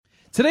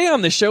Today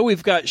on the show,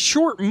 we've got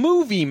short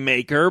movie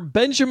maker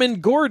Benjamin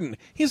Gordon.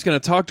 He's going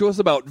to talk to us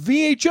about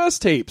VHS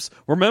tapes.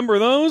 Remember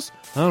those?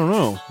 I don't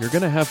know. You're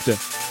going to have to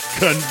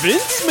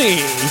convince me.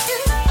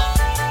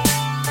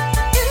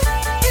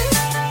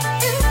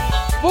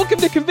 Welcome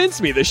to Convince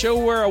Me, the show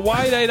where a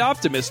wide-eyed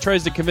optimist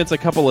tries to convince a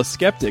couple of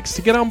skeptics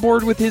to get on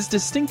board with his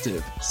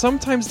distinctive,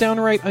 sometimes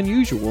downright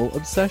unusual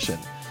obsession.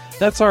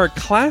 That's our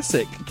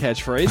classic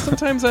catchphrase.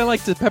 Sometimes I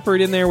like to pepper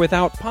it in there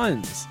without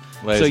puns.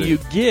 Lazy. So you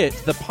get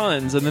the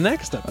puns in the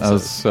next episode. That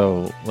was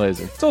so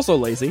lazy. It's also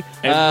lazy.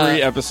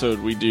 Every episode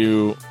we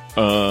do,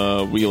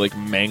 we like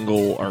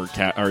mangle our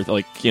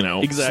Exactly.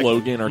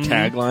 slogan, our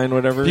tagline,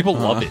 whatever. People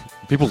love it.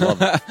 People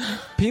love it.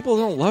 People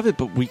don't love it,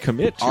 but we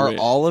commit to Are it.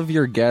 all of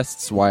your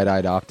guests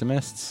wide-eyed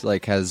optimists?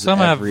 Like, has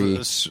Some every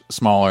have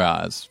smaller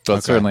eyes,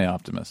 but certainly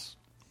optimists.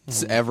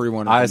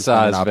 everyone Eye an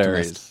size optimist?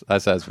 varies. Eye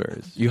size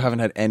varies. You haven't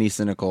had any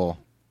cynical.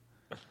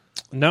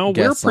 No, we're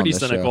guests on pretty the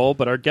cynical,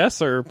 but our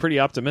guests are pretty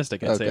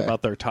optimistic, I'd say, Okay.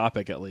 about their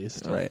topic, at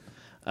least. Right.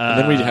 And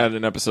then we had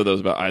an episode that was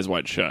about Eyes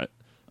Wide Shut.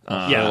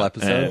 Yeah. Whole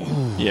episode.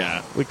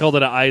 Yeah. We called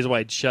it an Eyes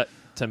Wide Shut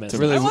to miss.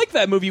 Really- I like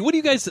that movie. What do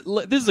you guys...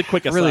 This is a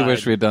quick I aside. really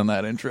wish we had done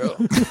that intro.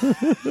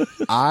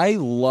 I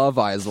love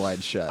Eyes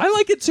Wide Shut. I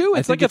like it, too.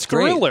 It's think like it's a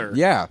thriller. Great.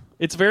 Yeah.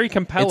 It's very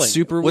compelling. It's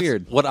super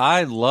weird. What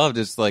I loved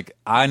is like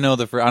I know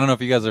the I don't know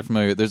if you guys are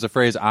familiar. There's a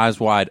phrase "eyes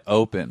wide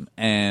open,"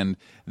 and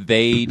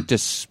they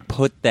just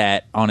put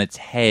that on its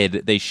head.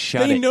 They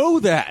shut it.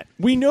 know that.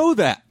 We know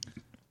that.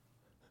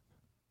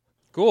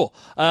 Cool.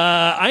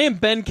 I am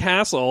Ben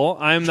Castle.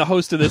 I'm the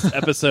host of this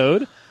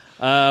episode.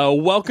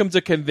 Welcome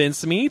to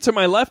Convince Me. To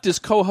my left is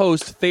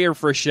co-host Thayer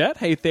Frechette.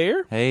 Hey,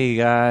 Thayer. Hey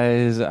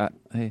guys.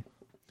 Hey.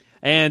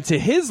 And to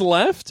his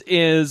left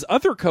is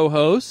other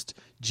co-host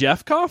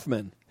Jeff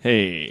Kaufman.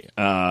 Hey,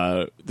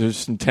 there's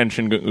some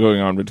tension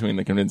going on between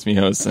the Convince Me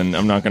hosts, and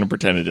I'm not going to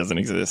pretend it doesn't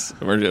exist.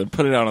 We're going to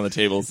put it out on the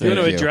table. You want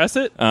to you. address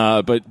it?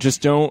 But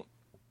just don't,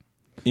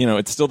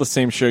 it's still the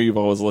same show you've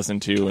always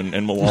listened to,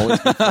 and we'll always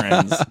be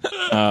friends.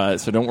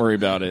 So don't worry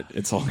about it.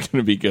 It's all going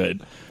to be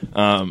good.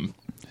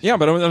 Yeah,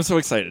 but I'm so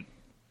excited.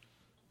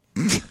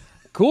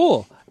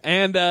 Cool.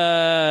 And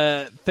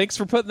thanks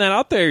for putting that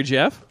out there,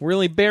 Jeff.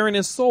 Really bearing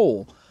his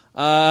soul.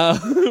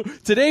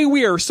 Today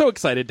we are so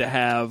excited to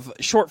have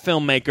short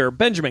filmmaker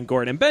Benjamin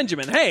Gordon.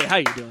 Benjamin, hey, how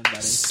you doing, buddy?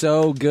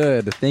 So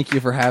good. Thank you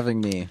for having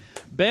me.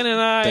 Ben and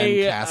Ben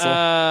I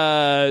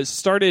Castle.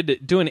 started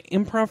doing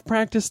improv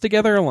practice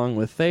together along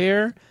with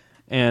Thayer,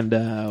 and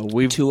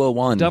we've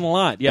 201. done a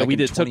lot. Yeah, Back we in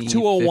did. Took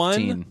 201.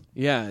 2015.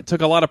 Yeah, it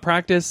took a lot of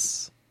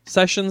practice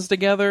sessions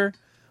together.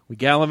 We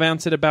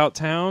gallivanted about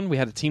town. We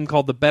had a team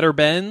called the Better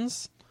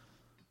Bens.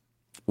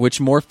 Which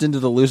morphed into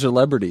the Loser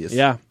Celebrities.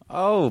 Yeah.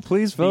 Oh,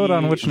 please vote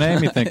on which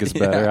name you think is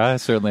better. I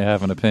certainly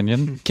have an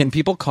opinion. Can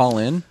people call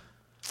in?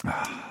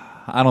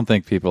 I don't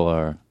think people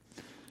are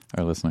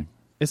listening.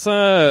 It's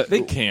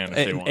They can if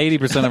they want.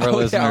 80% of our Oh,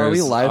 yeah, are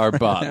we listeners live are right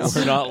bots.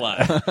 we're not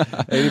live.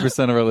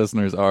 80% of our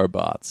listeners are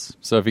bots.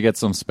 So if you get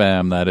some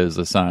spam, that is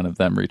a sign of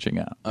them reaching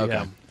out. Okay.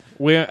 Yeah.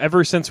 We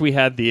ever since we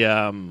had the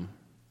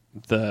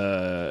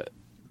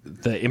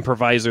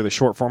improviser, the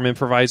short form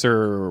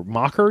improviser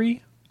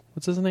Mockery.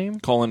 What's his name?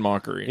 Colin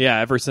Mockery. Yeah,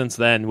 ever since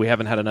then we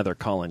haven't had another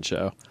call-in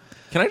show.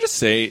 Can I just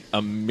say,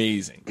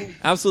 amazing,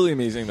 absolutely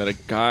amazing that a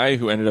guy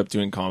who ended up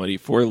doing comedy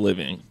for a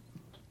living,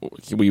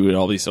 we would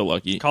all be so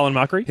lucky. Colin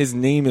Mockery? His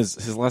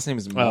last name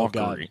is Oh, God.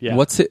 Mockery. Yeah.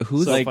 What's it?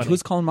 Who's So funny.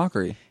 who's Colin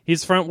Mockery?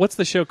 He's from what's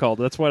the show called?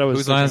 That's what I was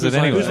Whose Line Is It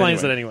Anyway? Whose Line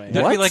Is It Anyway?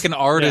 That'd be like an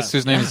artist Yeah.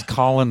 whose name is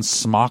Colin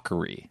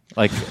Smockery.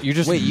 Like you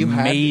just Wait, you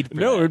had- made for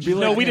No, that. it'd be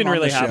like No, we didn't on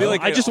really the have show. it.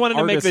 Like I just an wanted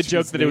to make the artist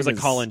joke whose that it was a name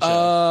is- Colin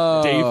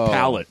show. Dave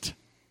Pallett.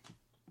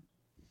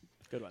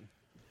 Good one.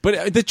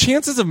 But the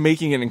chances of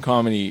making it in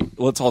comedy,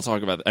 let's all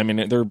talk about that. I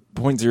mean, they're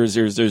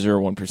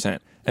 0.00001%.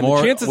 And More,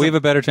 the chances we have a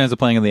better chance of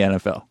playing in the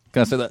NFL.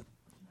 Can I say that?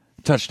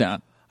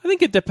 Touchdown. I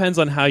think it depends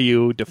on how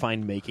you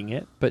define making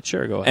it, but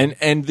sure, go ahead.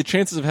 and the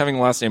chances of having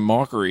the last name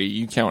Mockery,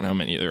 you count how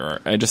many there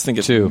are. I just think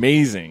it's 2.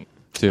 amazing.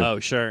 Too. Oh,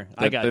 sure.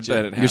 I got you. that it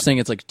You're happened. saying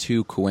it's like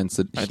too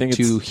coincident. I think it's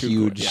too too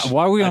huge. cool. Yeah.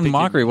 Why are we I on think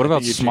mockery? you- What I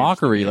about think you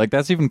changed smockery? it. Like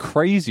that's even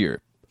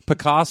crazier.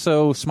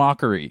 Picasso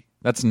smockery.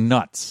 That's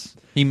nuts.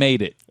 He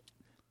made it.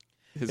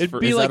 It'd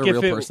be Is like that a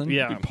if real it, person?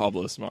 yeah,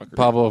 Pablo Smockery.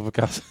 Pablo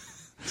Picasso.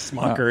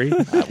 Smockery.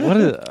 What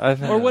is?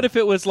 Or what if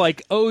it was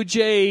like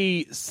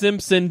O.J.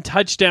 Simpson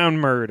touchdown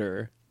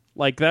murder?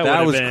 Like that. that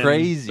would was have been,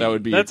 crazy? That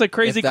would be That's a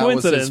crazy If that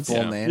coincidence. was his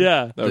full name.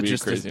 Yeah. That would be a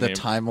just crazy the name.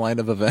 timeline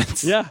of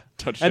events. Yeah.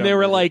 Touchdown And they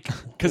were murder. like,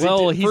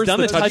 well, he did- he's first done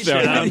the a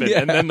touchdown. happened, Yeah.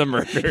 and then the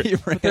murder. He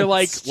ran They're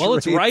like, well,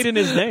 it's straight right in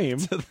his name.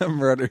 to the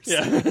murders.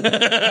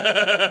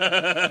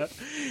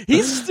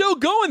 He's still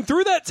going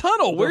through that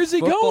tunnel. Where's he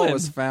Football going?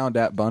 was found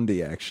at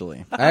Bundy.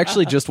 Actually, I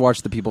actually just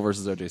watched The People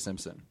versus O.J.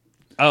 Simpson.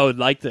 Oh,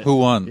 like this. Who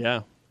won?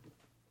 Yeah.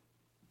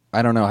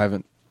 I don't know. I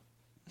haven't.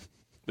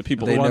 The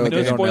people They who won know the no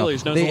they don't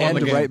spoilers, know. no They spoilers.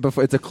 end game. right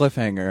before it's a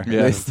cliffhanger.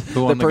 Yeah.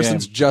 Who won the the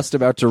person's game? just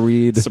about to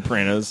read,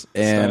 Sopranos.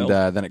 and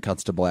style. then it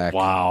cuts to black.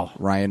 Wow.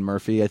 Ryan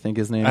Murphy, I think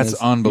his name That's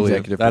is. unbelievable.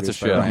 Executive That's a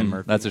produced by show. Ryan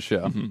Murphy. That's a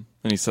show.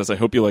 And he says, "I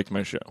hope you liked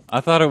my show."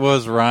 I thought it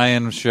was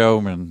Ryan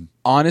Showman.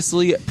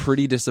 Honestly,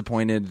 pretty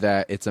disappointed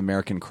that it's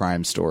American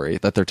Crime Story,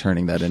 that they're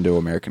turning that into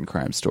American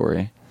Crime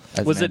Story.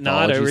 as Was an it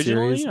not anthology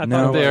originally? series. I thought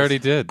No, it They was. already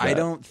did. I that.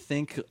 don't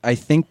think. I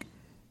think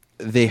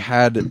they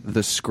had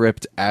the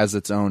script as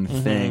its own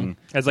thing,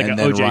 As like and an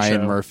then OJ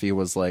Ryan show. Murphy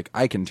was like,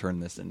 "I can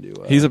turn this into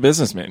a." He's a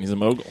businessman. He's a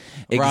mogul.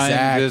 Ryan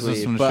exactly.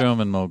 Businessman but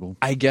Showman mogul.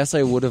 I guess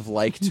I would have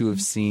liked to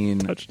have seen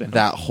Touchdown.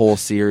 that whole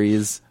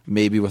series,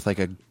 maybe with like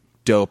a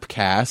dope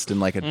cast and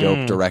like a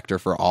dope director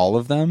for all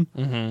of them,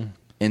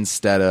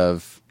 instead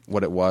of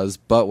what it was.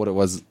 But what it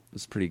was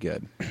pretty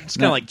good. It's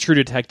kind of like True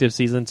Detective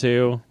season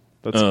 2.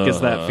 That gets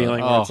that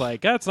feeling where it's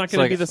like, it's not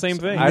going to be the same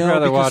thing. I'd No,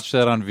 rather because- watch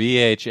that on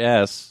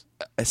VHS.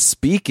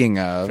 Speaking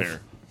of,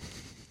 Fair.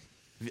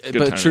 but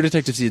timing. True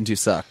Detective season 2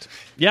 sucked.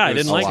 Yeah, I It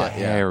was didn't a like lot, it.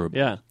 yeah. Terrible.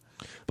 Yeah.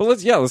 But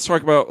let's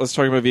talk about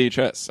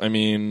VHS. I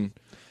mean,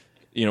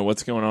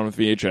 what's going on with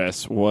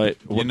VHS? What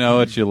You know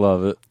it, you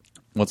love it.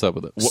 What's up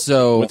with it?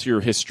 So what's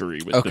your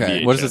history with Okay. the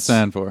VHS? What does it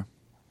stand for?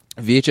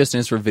 VHS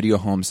stands for Video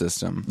Home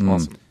System.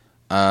 Awesome.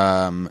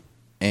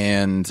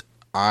 And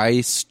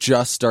I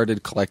just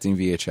started collecting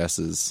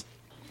VHSs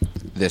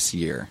this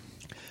year.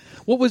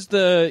 What was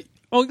the...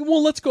 Oh,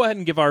 well, let's go ahead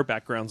and give our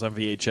backgrounds on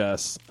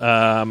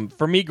VHS.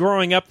 For me,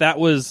 growing up, that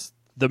was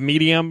the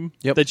medium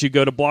Yep. that you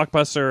go to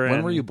Blockbuster. When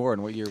and were you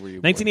born? What year were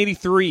you born?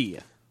 1983.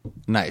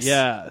 Nice.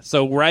 Yeah,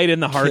 so right in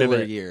the heart Killer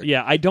of it. year.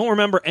 Yeah, I don't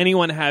remember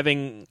anyone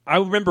having... I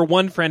remember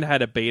one friend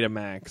had a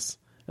Betamax,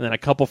 and then a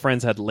couple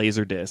friends had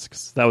laser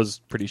discs. That was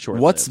pretty short.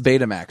 What's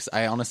Betamax?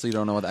 I honestly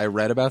don't know what I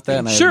read about that,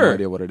 and I Sure. have no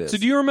idea what it is. So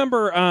do you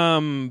remember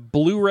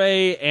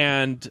Blu-ray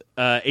and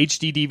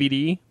HD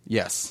DVD?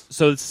 Yes.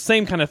 So it's the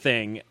same kind of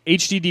thing.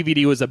 HD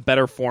DVD was a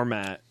better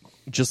format,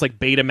 just like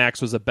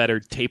Betamax was a better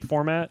tape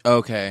format.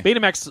 Okay.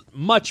 Betamax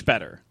much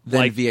better, Then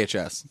like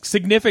VHS.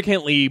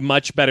 significantly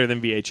much better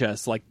than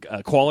VHS, like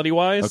quality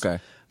wise. Okay.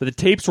 But the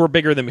tapes were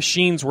bigger, the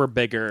machines were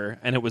bigger,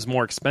 and it was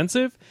more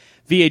expensive.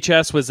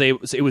 VHS was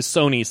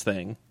Sony's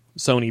thing,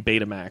 Sony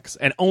Betamax,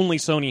 and only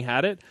Sony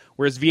had it.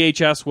 Whereas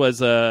VHS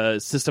was a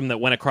system that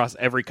went across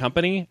every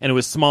company, and it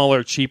was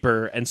smaller,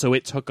 cheaper, and so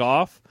it took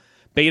off.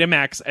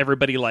 Betamax,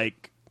 everybody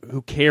like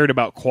who cared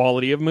about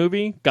quality of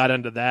movie got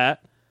into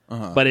that,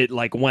 but it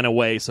like went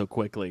away so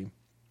quickly.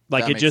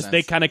 Like That it makes just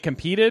they sense. kind of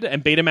competed,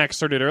 and Betamax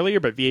started earlier,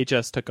 but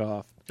VHS took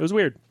off. It was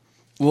weird.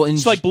 Well,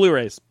 It's like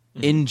Blu-rays.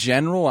 in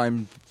general,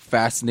 I'm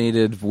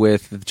fascinated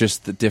with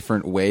just the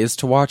different ways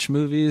to watch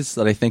movies.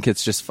 That I think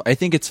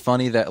it's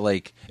funny that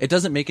like it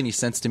doesn't make any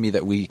sense to me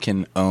that we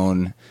can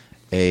have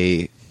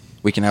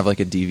like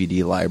a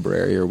DVD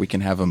library or we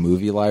can have a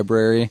movie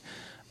library.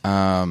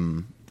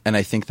 And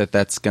I think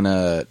that's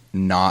gonna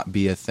not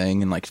be a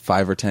thing in like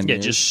 5 or 10 Yeah,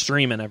 years. just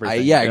streaming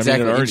everything. yeah, I mean,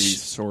 exactly. it already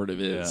It's- sort of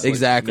is.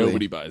 Exactly. Like,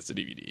 nobody buys the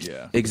DVD.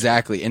 Yeah.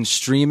 Exactly, and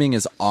streaming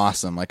is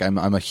awesome. Like I'm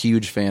a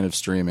huge fan of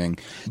streaming.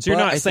 So you're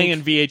But not I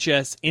saying think-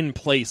 VHS in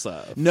place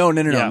of. No,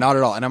 Yeah. not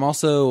at all. And I'm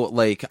also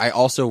like, I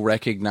also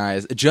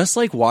recognize, just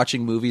like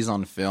watching movies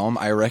on film,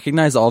 I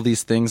recognize all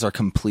these things are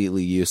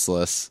completely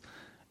useless.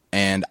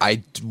 And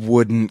I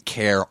wouldn't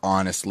care,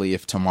 honestly,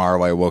 if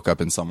tomorrow I woke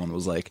up and someone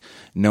was like,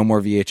 no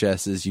more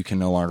VHSs, you can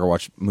no longer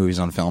watch movies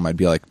on film. I'd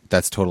be like,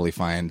 that's totally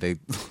fine. They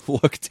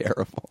look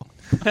terrible.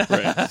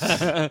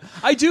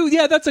 I do.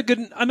 Yeah, that's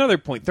another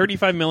point.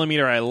 35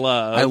 millimeter, I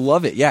love. I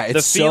love it. Yeah,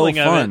 it's the feeling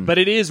so fun. of it, but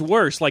it is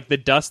worse. Like the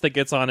dust that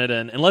gets on it,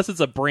 and unless it's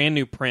a brand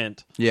new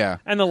print, yeah.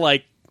 and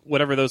the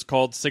whatever those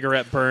called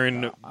cigarette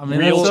burn mean,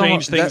 real that's change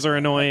almost- things that- are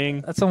annoying.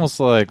 That's almost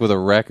like with a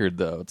record,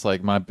 though. It's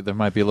like there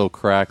might be a little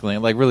crackling. It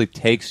like really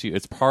takes you.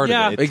 It's part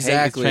Yeah, of it.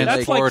 exactly. It's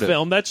That's like transportive.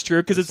 film. That's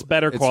true because it's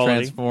better It's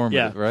quality. transformative,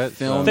 Yeah. right?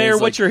 Film There,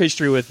 is what's like- your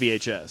history with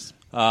VHS?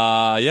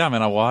 Yeah, I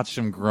mean, I watched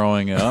them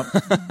growing up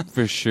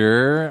for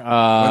sure. When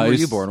I were you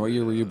used- born? What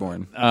year were you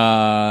born?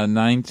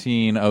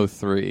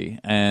 1903,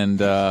 and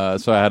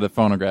so I had a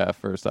phonograph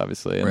first,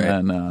 obviously, and Right.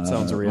 then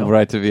Sounds real.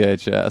 right to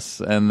VHS,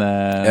 and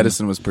then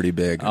Edison was pretty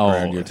big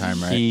around your time,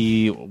 right?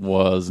 He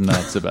was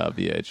nuts about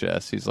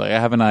VHS. He's like, I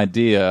have an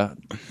idea.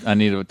 I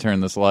need to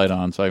turn this light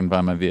on so I can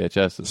buy my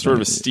VHS. Sort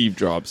of a Steve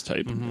Jobs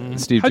type.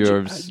 Steve How'd you-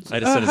 Jobs.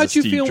 Edison is a how'd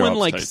you Steve feel when Jobs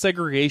like type.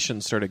 segregation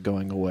started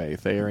going away,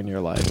 Thayer, in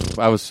your life?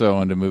 I was so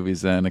into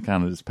movies then, it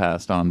kind of just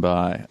passed on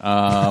by.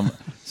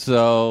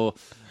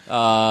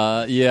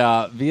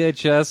 Yeah,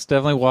 VHS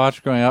definitely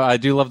watched growing up. I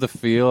do love the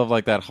feel of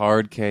like that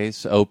hard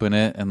case, open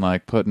it and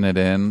like putting it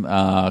in.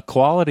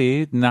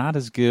 Quality not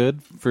as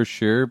good for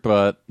sure,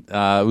 but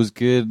it was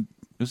good.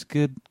 It was a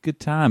good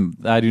time.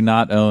 I do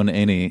not own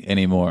any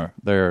anymore.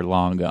 They're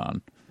long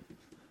gone.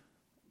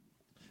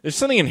 There's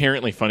something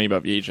inherently funny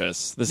about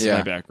VHS. This is Yeah.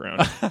 my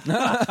background.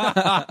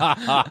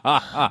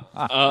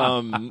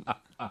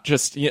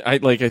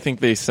 I think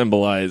they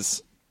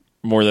symbolize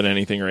more than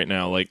anything right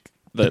now, like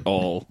that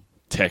all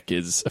tech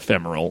is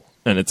ephemeral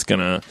and it's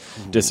gonna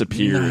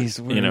disappear. Nice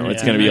word.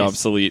 It's Yeah, gonna be nice.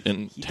 obsolete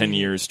in 10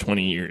 years,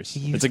 20 years.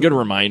 It's a good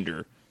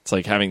reminder It's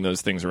like having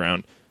those things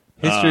around.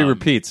 History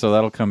repeats, so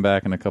that'll come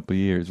back in a couple of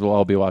years. We'll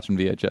all be watching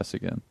VHS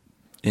again.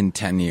 In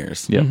 10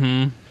 years.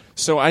 Yep.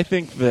 So I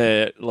think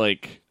that,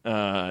 like,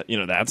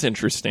 that's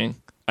interesting.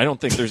 I don't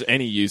think there's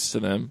any use to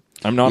them.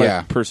 I'm not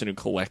a person who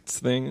collects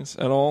things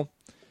at all.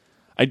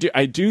 I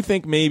do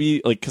think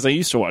maybe, like, because I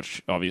used to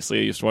watch movies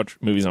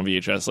on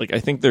VHS. Like, I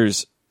think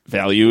there's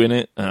value in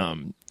it.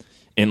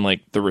 In,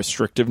 like, the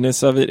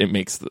restrictiveness of it. It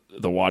makes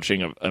the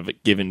watching of a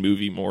given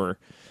movie more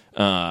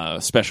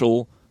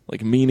special,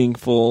 like,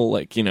 meaningful.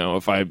 Like,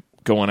 if I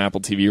go on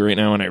Apple TV right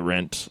now and I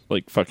rent,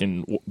 like,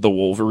 fucking The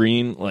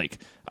Wolverine, like,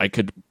 I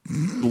could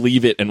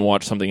leave it and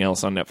watch something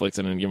else on Netflix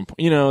and then give them,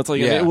 it's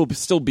like it will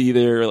still be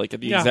there, like,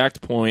 at the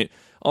exact point,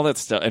 all that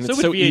stuff, and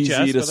it's so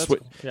easy to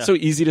switch, so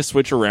easy to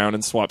switch around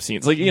and swap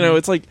scenes, like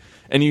it's like,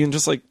 and you can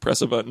just like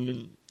press a button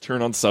and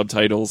turn on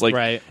subtitles, like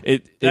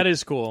that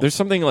is cool. There's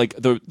something like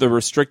the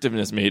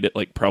restrictiveness made it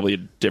like probably a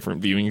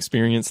different viewing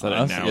experience that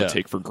I now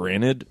take for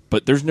granted,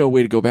 but there's no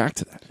way to go back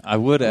to that. I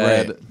would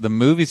add the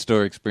movie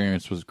store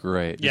experience was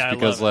great, just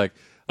because like.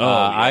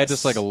 I had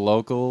just like a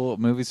local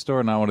movie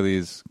store, not one of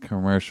these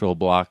commercial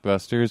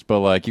blockbusters, but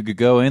like you could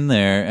go in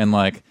there and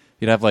like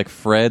you'd have like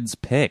Fred's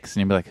picks,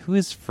 and you'd be like, "Who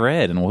is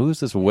Fred? And who's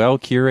this well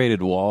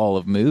curated wall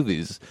of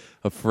movies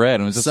of Fred?"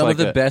 And it was just some like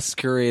of the best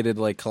curated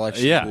like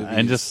collection. Yeah, of movies.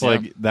 and just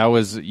like that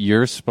was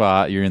your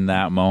spot. You're in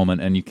that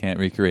moment, and you can't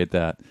recreate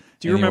that.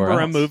 Do you remember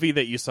else. a movie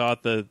that you saw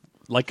at the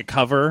a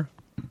cover,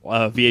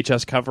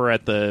 VHS cover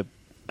at the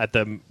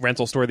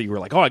rental store that you were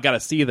like, "Oh, I got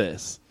to see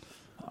this."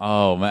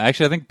 Oh man!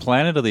 Actually, I think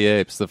Planet of the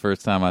Apes. The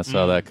first time I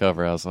saw that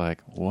cover, I was like,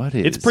 "What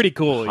is?" It's pretty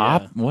cool.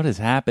 What is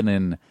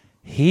happening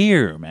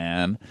here,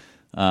 man?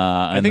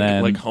 I think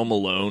like Home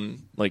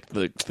Alone, like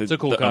the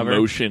cool cover.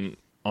 Emotion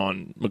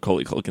on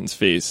Macaulay Culkin's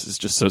face is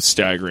just so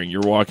staggering.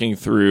 You're walking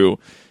through,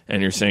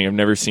 and you're saying, "I've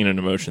never seen an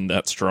emotion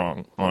that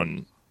strong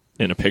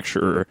in a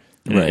picture or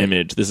in an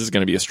image. This is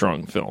going to be a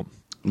strong film."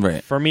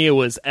 Right. For me, it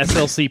was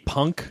SLC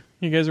Punk.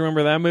 You guys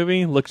remember that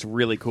movie? Looks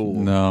really cool.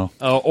 No.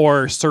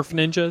 Or Surf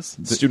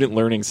Ninjas. Student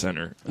Learning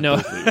Center. No.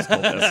 It was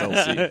called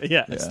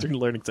SLC. Student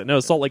Learning Center. No,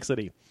 Salt Lake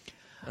City.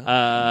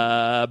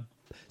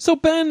 So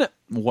Ben,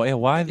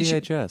 why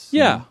VHS?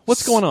 Yeah,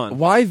 what's going on?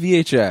 Why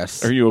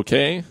VHS? Are you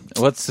okay?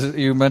 What's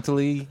you're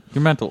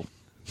mental?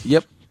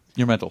 Yep.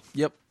 You're mental.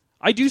 Yep.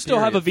 I do still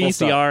have a Period.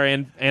 Full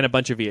VCR and a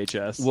bunch of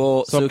VHS.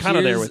 Well, so I'm kind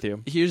of there with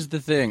you. Here's the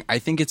thing. I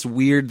think it's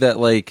weird that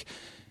like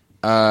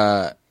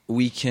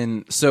we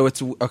can. So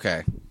it's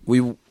okay.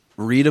 We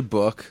read a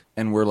book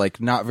and we're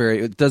like not very.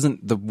 It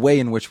doesn't. The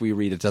way in which we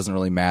read it doesn't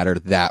really matter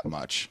that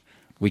much.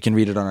 We can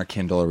read it on our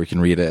Kindle or we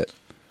can read it.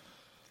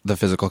 The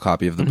physical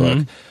copy of the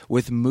book.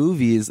 With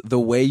movies, the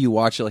way you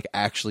watch it like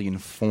actually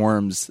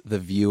informs the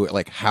viewer,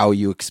 like how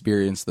you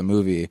experience the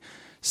movie.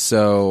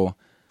 So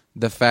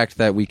the fact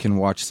that we can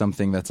watch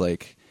something that's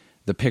like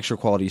the picture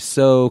quality is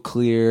so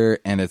clear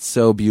and it's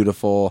so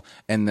beautiful,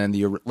 and then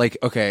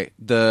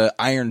the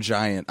Iron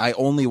Giant. I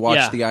only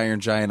watched the Iron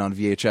Giant on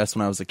VHS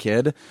when I was a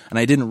kid, and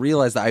I didn't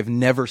realize that I've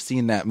never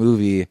seen that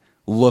movie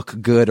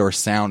look good or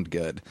sound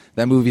good.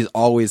 That movie's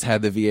always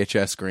had the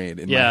VHS grain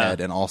in my head,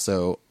 and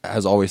also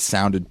has always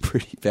sounded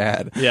pretty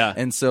bad. Yeah,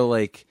 and so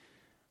like,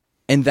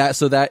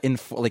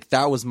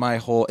 that was my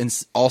whole.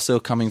 And also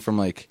coming from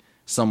like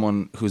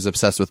someone who's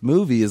obsessed with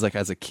movies, like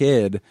as a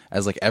kid,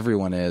 as like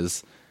everyone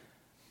is,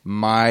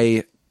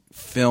 my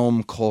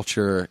film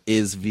culture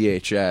is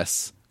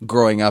VHS.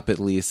 Growing up, at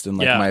least, and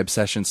like my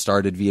obsession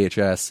started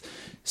VHS.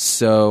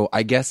 So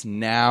I guess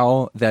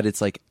now that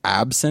it's like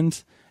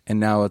absent. And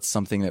now it's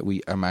something that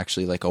I'm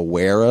actually like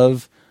aware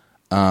of.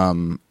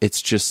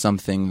 It's just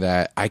something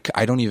that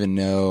I don't even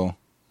know.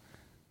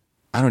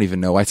 I don't even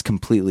know why it's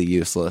completely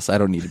useless. I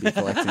don't need to be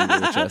collecting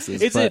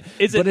VHSs.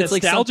 Is it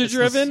nostalgia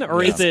driven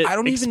or is it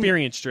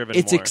experience driven?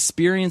 It's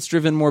experience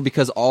driven more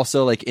because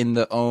also like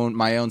in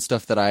my own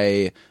stuff that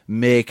I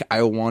make,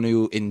 I want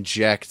to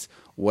inject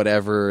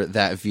whatever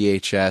that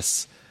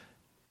VHS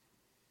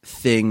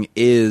thing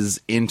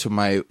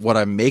into what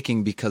I'm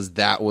making, because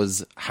that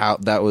was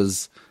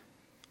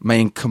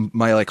my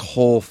like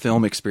whole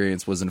film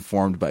experience was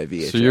informed by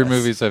VHS. So your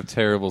movies have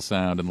terrible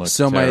sound and look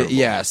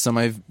terrible. So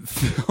my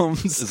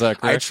films, is that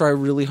correct? I try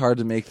really hard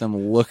to make them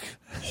look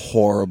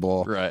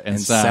horrible, right,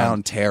 and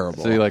sound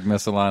terrible. So you like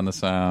misalign the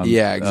sound.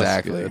 Yeah,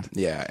 exactly.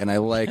 Yeah, and I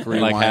like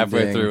rewinding. Like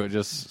halfway through, it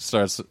just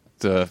starts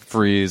to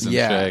freeze and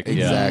shake.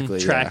 Exactly.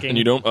 Tracking. And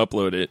you don't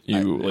upload it.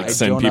 You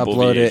send don't people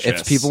upload VHS. it.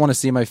 If people want to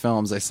see my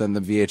films, I send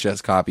them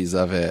VHS copies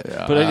of it.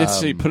 Yeah.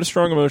 But put a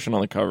strong emotion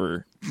on the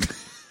cover.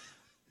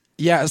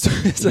 Yeah, so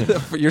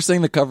you're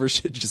saying the cover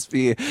should just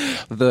be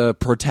the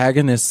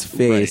protagonist's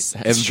face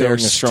and their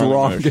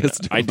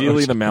strongest.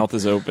 Ideally, the mouth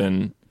is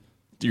open.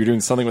 You're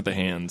doing something with the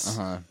hands.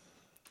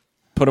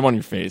 Put them on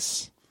your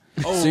face.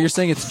 So you're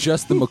saying it's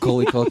just the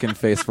Macaulay Culkin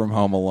face from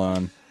Home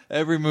Alone.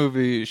 Every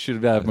movie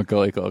should have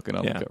Macaulay Culkin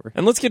on the cover.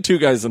 And let's get two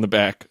guys in the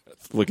back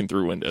looking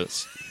through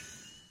windows.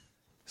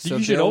 So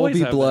You should There Will always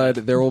Be have Blood.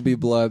 There Will Be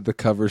Blood. The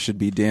cover should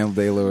be Daniel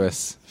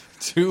Day-Lewis.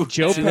 Joe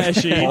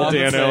Pesci. Paul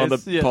Dano on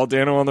the Yeah. Paul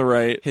Dano on the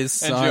right, His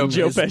son,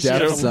 Joe his Pesci. deaf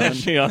Joe son.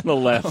 Pesci on the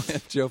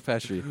left, Joe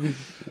Pesci.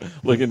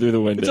 looking through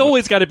the window. It's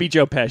always got to be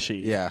Joe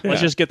Pesci. Yeah.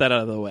 Let's just get that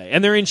out of the way.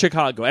 And they're in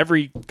Chicago.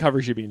 Every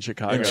cover should be in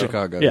Chicago. In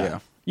Chicago, yeah.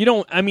 You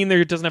don't. I mean,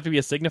 there doesn't have to be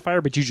a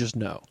signifier, but you just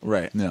know.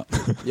 Right. No.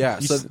 Yeah.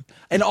 So,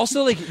 and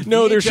also, like,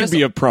 no, there VHS should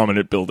be a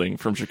prominent building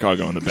from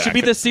Chicago on the back. Should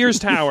be the Sears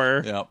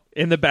Tower Yep.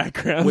 in the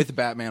background. with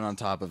Batman on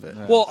top of it.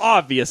 well,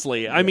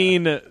 obviously, I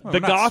mean, the we're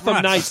not- Gotham we're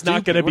not Knight's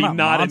not stupid. going to be We're not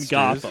not in monsters.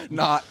 Gotham.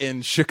 Not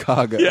in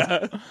Chicago.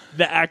 Yeah,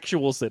 the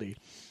actual city.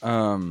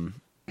 No,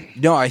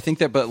 I think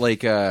that, but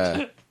like,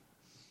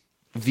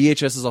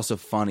 VHS is also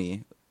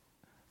funny.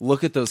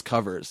 Look at those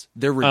covers;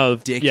 they're Oh,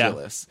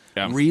 ridiculous.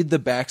 yeah. Yeah. Read the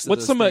backs. Of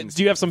What's those some? things.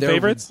 Do you have some They're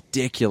favorites?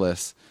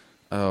 Ridiculous.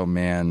 Oh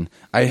man,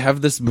 I have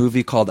this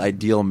movie called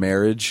Ideal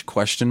Marriage ?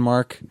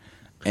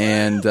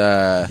 And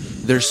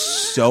there's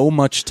so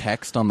much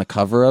text on the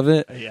cover of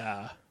it.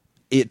 Yeah.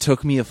 It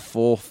took me a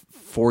full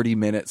 40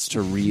 minutes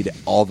to read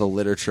all the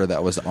literature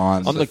that was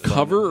on on the front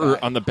cover and or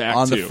back. on the back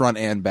on too? the front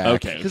and back.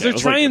 Okay, Because I they're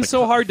was like, trying the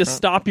so hard to front-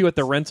 stop you at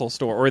the rental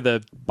store or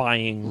the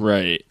buying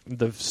Right.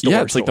 the store.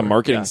 Yeah, it's like the store.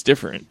 marketing's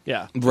different.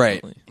 Yeah.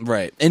 Right,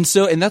 right. And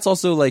that's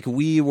also like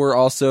we were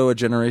also a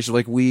generation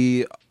like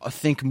we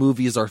think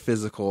movies are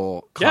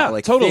physical Yeah,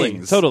 like totally,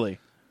 things. totally.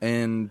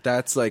 And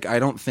that's like I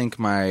don't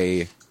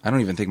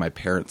even think my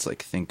parents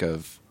like think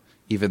of,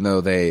 even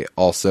though they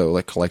also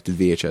like collected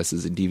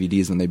VHSs and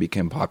DVDs when they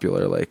became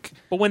popular, like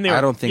But when they were,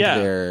 I don't think yeah.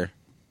 they're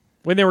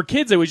When they were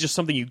kids, it was just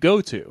something you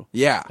go to.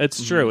 yeah.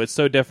 It's true. It's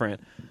so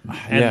different.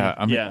 And, Yeah,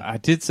 I mean, yeah. I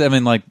did say, I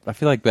mean, like, I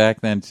feel like back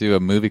then, too, a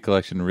movie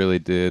collection really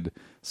did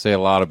say a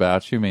lot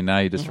about you. I mean, now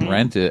you just Mm-hmm.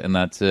 rent it and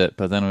that's it.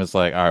 But then it was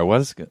like, all right,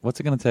 what's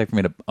it going to take for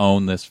me to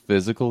own this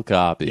physical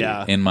copy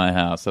Yeah. in my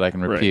house that I can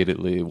Right.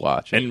 repeatedly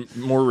watch it? And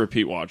more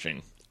repeat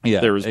watching. Yeah,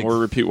 There was more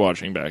repeat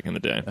watching back in the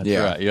day. That's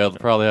Yeah. right. You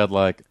probably had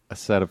like a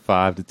set of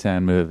 5 to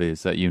 10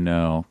 movies that you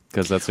know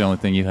because that's the only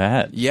thing you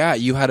had. Yeah,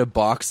 you had a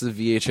box of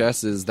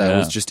VHSs that Yeah.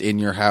 was just in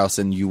your house,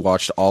 and you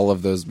watched all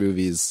of those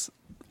movies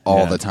all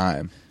Yeah. the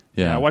time.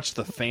 Yeah. I watched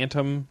The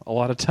Phantom a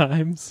lot of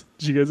times.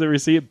 Did you guys ever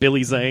see it?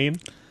 Billy Zane.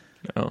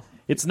 No.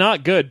 It's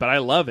not good, but I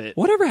love it.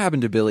 Whatever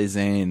happened to Billy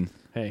Zane?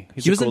 Hey,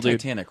 he's He a was cool in dude.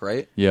 Titanic,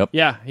 right? Yep.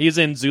 Yeah, he's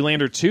in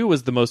Zoolander 2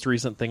 was the most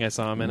recent thing I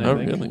saw him in. I Oh,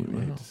 think. really?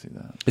 I hate to see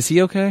that. Is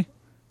he okay?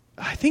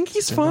 I think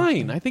he's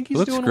fine. I think he's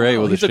Looks doing great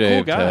well. with He's a a cool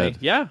shaved guy. head.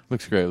 Yeah.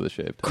 Looks great with a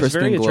shaved head.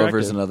 Crispin very Glover's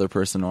attractive. another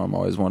person who I'm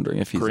always wondering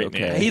if he's Great okay.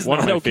 name. He's One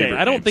of not my okay. favorite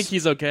I don't names. think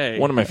he's okay.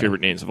 One of my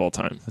favorite names of all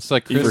time. It's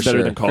like Even Chris, better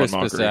sure. than Colin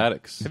Crispus Mockery.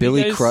 Attucks.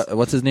 Billy you guys-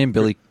 what's his name?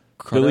 Billy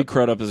Crudup? Billy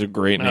Crudup is a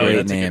great Oh, name. Great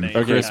that's a good name. name. Okay.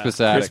 Yeah. Crispus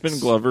Attucks. Crispin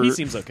Glover. He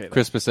seems okay. Though.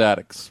 Crispus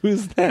Attucks.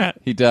 Who's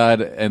that? He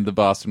died in the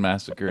Boston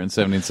Massacre in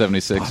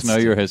 1776. Know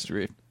your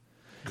history.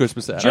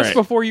 Crispus Attucks. Just All right.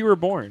 before you were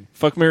born.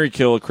 Fuck, Mary,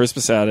 Kill,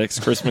 Crispus Attucks,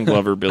 Crispin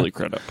Glover, Billy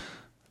Crudup.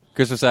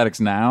 Crispus Attucks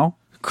now?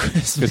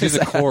 Christmas Because he's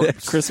a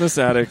corpse. Christmas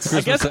Attucks.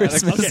 I guess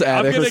Christmas okay,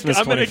 Attic. Christmas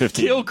I'm gonna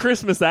 2015. kill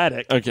Christmas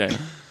Attic. Okay.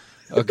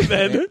 Okay.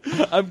 Then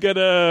I'm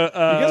gonna.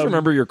 You guys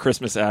remember your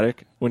Christmas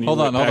attic when you Hold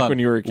were on, back hold on. when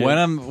you were a kid? When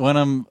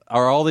I'm,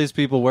 are all these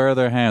people? Where are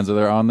their hands? Are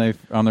they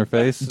on their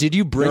face? Did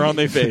you bring They're on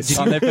their face.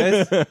 on their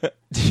face?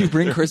 Did you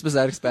bring Christmas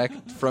Attucks back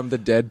from the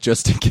dead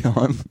just to kill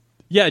him?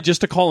 Yeah, just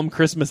to call him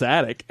Christmas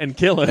Attic and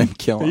kill him. And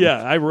kill him.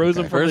 Yeah, I rose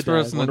him from First the dead.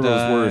 person to Wonder what was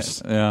die.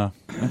 worse.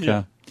 Yeah. Okay.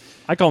 Yeah.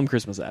 I call him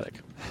Christmas Attic.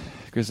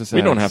 Christmas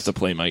We don't Attucks. have to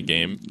play my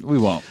game. We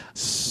won't.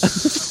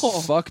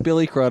 Fuck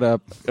Billy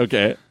Crudup.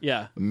 Okay.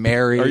 Yeah.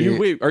 Mary. Are you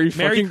Merry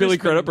fucking Billy Crispin.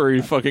 Crudup or are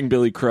you fucking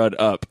Billy Crud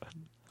up?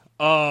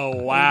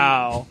 Oh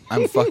wow,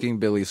 I'm fucking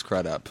Billy's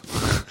Crudup.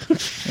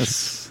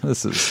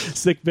 This is.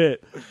 sick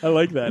bit. I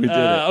like that. We did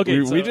it. Okay,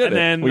 we so, did and it.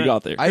 Then We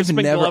got there. I've Crispin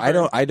never.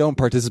 Glover. I don't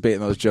participate in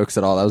those jokes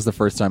at all. That was the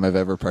first time I've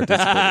ever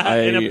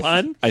participated. In a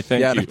pun? I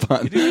thank yeah, you. in a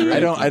pun.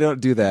 I don't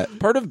do that.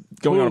 Part of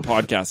going on a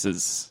podcast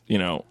is,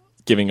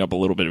 giving up a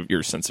little bit of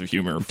your sense of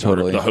humor for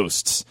Totally. the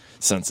host's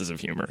senses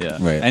of humor. Yeah.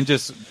 Right. And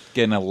just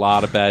getting a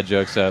lot of bad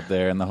jokes out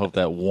there in the hope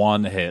that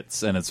one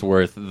hits and it's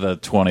worth the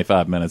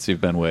 25 minutes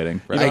you've been waiting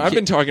for. I've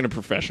been talking to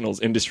professionals,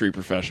 industry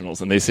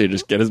professionals, and they say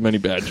just get as many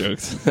bad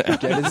jokes. One's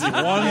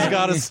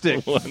got to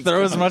stick.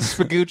 Throw as much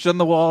spagooch on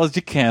the wall as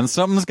you can.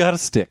 Something's got to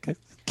stick.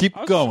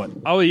 Keep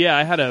going. Oh yeah,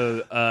 I had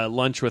a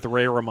lunch with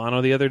Ray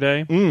Romano the other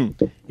day. You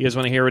guys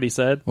want to hear what he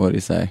said? What did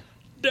he say?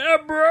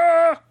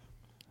 Deborah.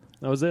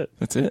 That was it.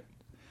 That's it.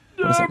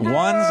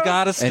 One's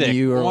got to stick. And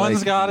you were One's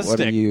like, got to what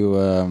stick. are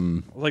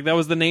you? Like that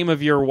was the name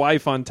of your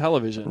wife on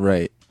television.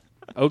 Right.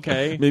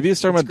 Okay. Maybe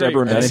it's talking about great.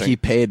 Deborah And And then Messing. he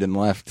paid and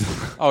left.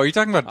 Oh, are you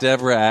talking about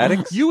Deborah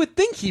Attucks? You would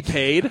think he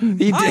paid.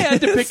 He I had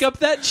to did. pick up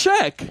that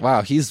check.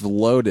 Wow, he's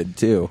loaded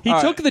too. He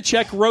took the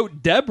check,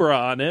 wrote Deborah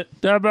on it.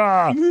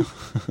 Deborah.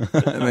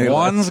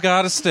 One's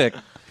got to stick.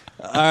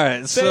 All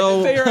right,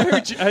 so Thayer,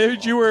 I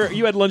heard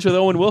you had lunch with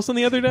Owen Wilson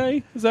the other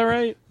day. Is that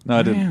right? no,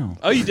 I didn't.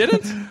 Oh, you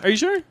didn't? Are you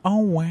sure? Oh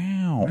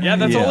wow! Yeah,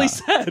 that's all he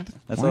said.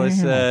 That's all I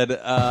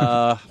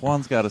said.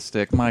 One's got to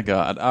stick. My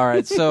God. All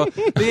right. So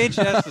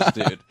VHSs,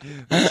 dude.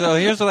 So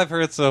here's what I've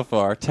heard so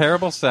far: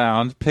 terrible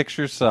sound,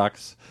 picture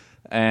sucks,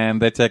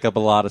 and they take up a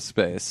lot of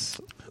space.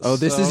 Oh,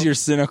 this is your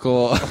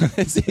cynical.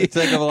 They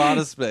take up a lot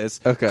of space.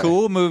 Okay.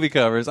 Cool movie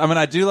covers. I mean,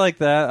 I do like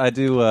that. I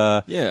do.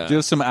 Do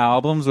have some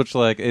albums, which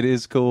like it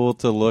is cool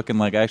to look and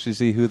like actually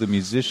see who the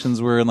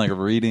musicians were and like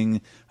reading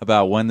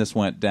about when this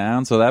went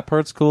down. So that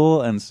part's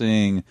cool, and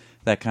seeing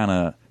that kind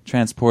of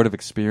transportive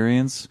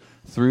experience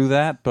through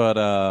that.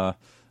 But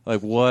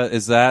like, what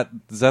is that?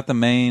 Is that the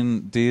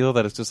main deal?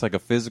 That it's just like a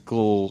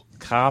physical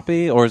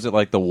copy, or is it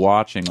like the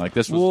watching? Like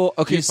this was. Well,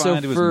 okay, do you so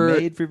find it was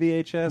made for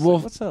VHS. Well,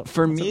 like, what's up?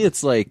 For me,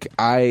 it's like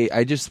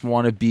I just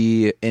want to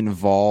be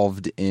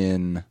involved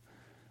in,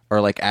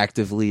 or like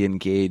actively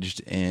engaged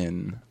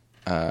in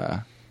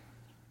a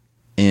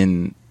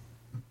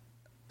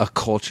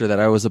culture that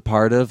I was a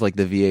part of, like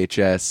the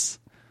VHS.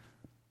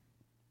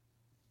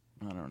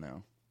 I don't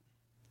know.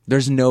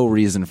 There's no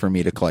reason for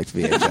me to collect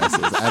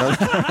VHSs. I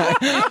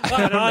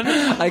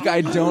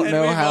don't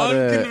know how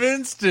to.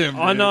 Convinced him.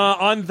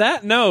 On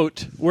that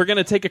note, we're going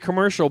to take a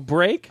commercial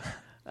break.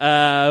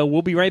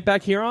 We'll be right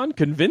back here on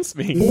Convince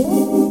Me.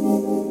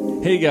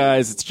 Hey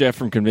guys, it's Jeff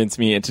from Convince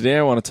Me, and today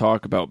I want to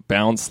talk about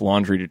Bounce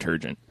laundry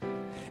detergent.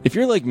 If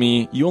you're like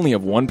me, you only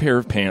have one pair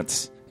of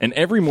pants, and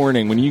every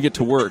morning when you get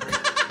to work,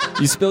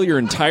 you spill your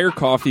entire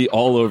coffee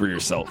all over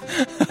yourself.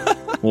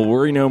 Well,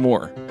 worry no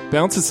more.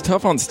 Bounce is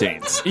tough on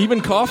stains,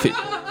 even coffee,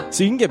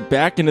 so you can get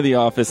back into the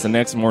office the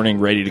next morning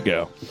ready to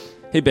go.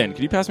 Hey Ben,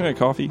 can you pass me my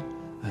coffee?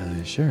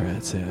 Sure.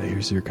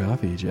 Here's your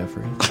coffee,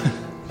 Jeffrey.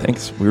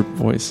 Thanks. Weird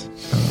voice.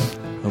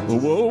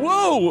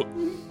 Whoa!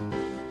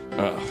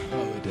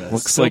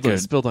 Looks like it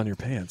spilled on your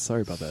pants.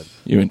 Sorry about that.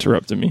 You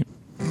interrupted me.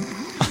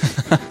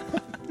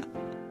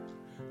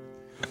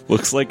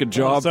 Looks like a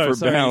job for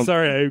Bounce.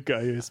 Sorry,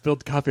 I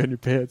spilled coffee on your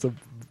pants.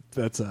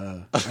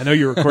 I know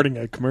you're recording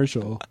a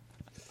commercial.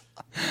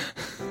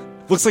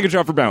 Looks like a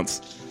job for Bounce.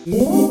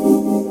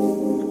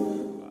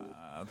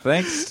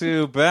 Thanks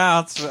to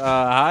Bounce,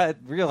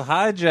 real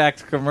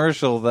hijacked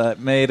commercial that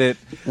made it.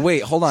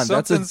 Wait, hold on.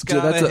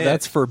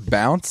 That's for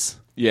Bounce?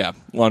 Yeah,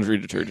 laundry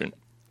detergent.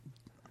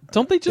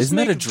 Don't they just Isn't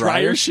make that a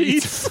dryer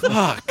sheet?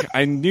 Fuck,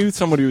 I knew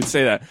somebody would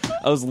say that.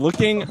 I was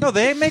looking. No,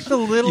 they make the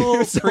little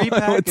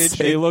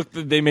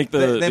prepackaged. They make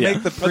the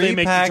make the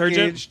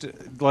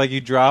prepackaged, like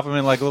you drop them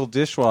in like a little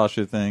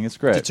dishwasher thing. It's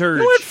great.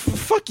 Detergent. What?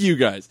 Fuck you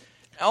guys.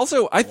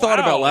 Also, I thought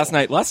about last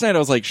night. Last night I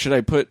was like, should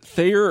I put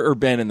Thayer or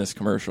Ben in this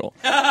commercial?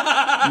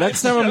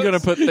 Next time I'm going to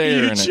put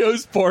Thayer in it. You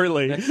chose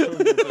poorly.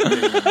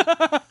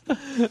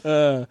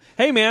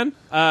 Hey, man.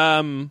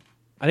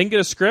 I didn't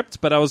get a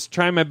script, but I was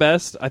trying my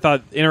best. I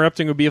thought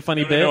interrupting would be a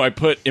funny bit. No, I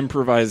put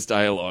improvised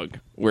dialogue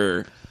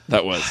where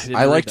that was.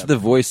 I liked the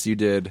voice you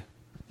did.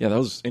 Yeah, that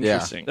was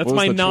interesting. That's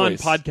my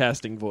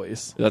non-podcasting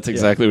voice. That's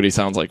exactly what he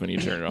sounds like when you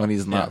turn it on. When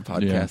he's not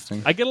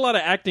podcasting. I get a lot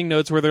of acting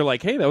notes where they're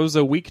like, hey, that was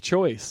a weak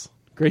choice.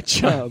 Great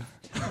job.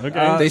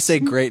 Okay. They say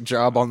great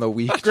job on the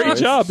weak Great choice.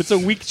 job. It's a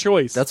weak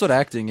choice. That's what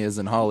acting is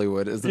in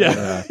Hollywood, isn't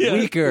yeah. it? Yeah,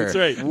 Weaker. That's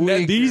right.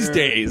 Weaker. These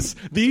days,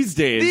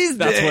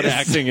 that's what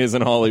acting is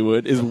in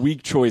Hollywood, is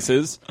weak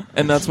choices,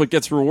 and that's what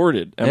gets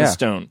rewarded. Emma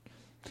Stone.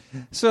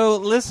 So,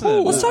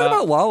 listen. Let's talk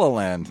about La La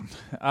Land.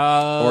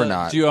 Or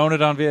not. Do you own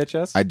it on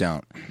VHS? I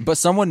don't. But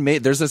someone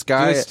made... There's this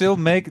guy... Do they still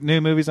make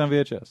new movies on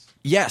VHS?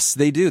 Yes,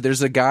 they do.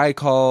 There's a guy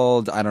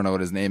called... I don't know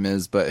what his name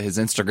is, but his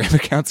Instagram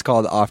account's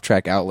called Off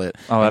Track Outlet.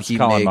 Oh, that's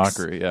Colin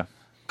Mockery, yeah.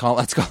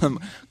 Let's call him.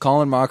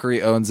 Colin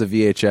Mockery owns a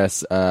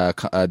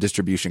VHS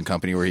distribution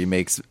company where he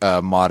makes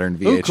modern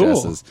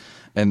VHSs. Cool.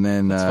 And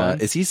then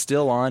is he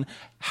still on?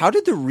 How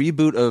did the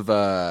reboot of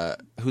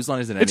Whose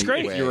Line Is It Anyway? It's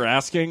great. You were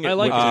asking. I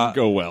like it. Didn't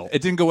go well.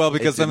 It didn't go well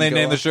because then they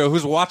named the show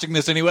Who's Watching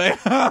This Anyway?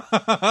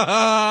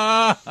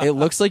 It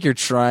looks like you're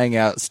trying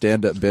out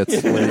stand-up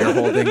bits when you're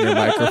holding your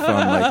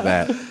microphone like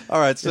that.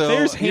 All right, so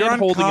there's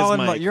hand-holding his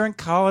mic. You're on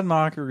Colin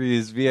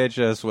Mockery's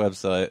VHS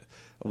website.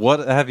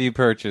 What have you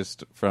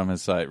purchased from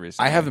his site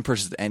recently? I haven't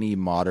purchased any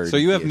modern. So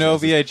you have no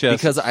VHS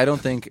because I don't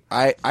think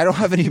I don't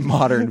have any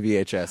modern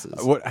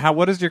VHSs.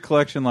 What is your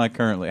collection like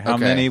currently? How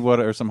many?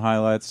 What are some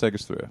highlights? Take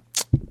us through.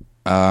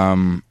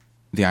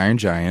 The Iron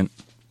Giant,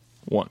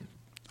 1,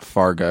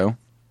 Fargo,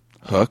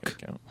 Hook.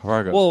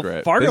 Fargo's well,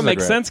 great. Fargo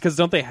makes sense because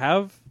don't they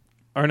have?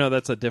 Or no,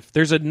 that's a diff.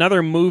 There's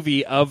another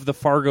movie of the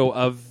Fargo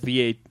of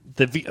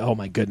V8. Oh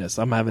my goodness,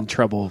 I'm having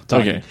trouble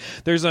talking. Okay.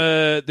 There's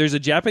a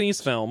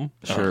Japanese film.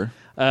 Sure.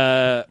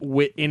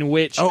 In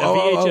which a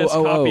VHS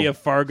copy of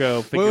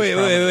Fargo figures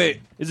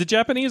Wait. Is it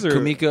Japanese or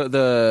Kumiko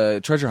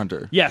the Treasure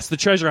Hunter? Yes, the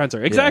Treasure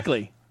Hunter.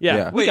 Exactly.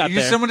 Yeah. We got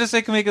there. Someone to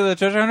say Kamiko the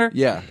Treasure Hunter?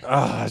 Yeah. Oh,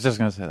 I was just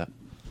going to say that.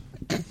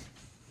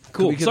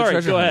 Cool. Kumiko the Sorry,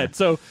 Treasure go Hunter. ahead.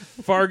 So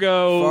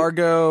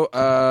Fargo,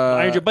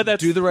 but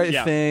that's Do the Right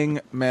Thing,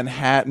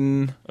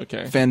 Manhattan,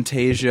 Okay.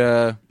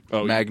 Fantasia,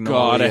 Oh,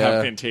 Magnolia. you gotta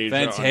have Fantasia.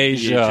 on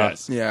Fantasia.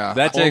 VHS. Yeah.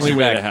 That takes Only me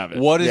way back. to have it.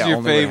 What is Yeah, your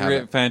only way to have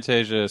favorite it.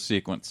 Fantasia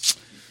sequence?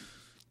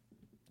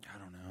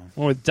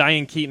 one with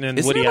Diane Keaton and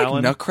Isn't Woody it like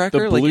Allen. Nutcracker?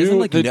 The Like, isn't blue-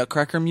 like the-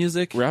 Nutcracker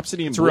music?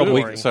 Rhapsody in It's real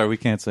Blue. boring. Sorry, we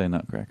can't say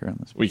Nutcracker on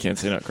this. We can't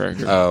say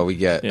Nutcracker. Oh, we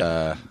get.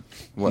 Yeah.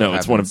 What no,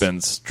 it's one of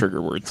happens? Ben's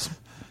trigger words.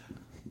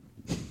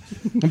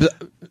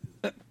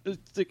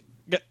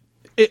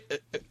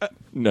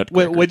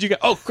 Nutcracker. what'd you get?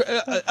 Oh,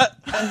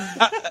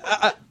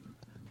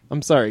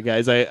 I'm sorry,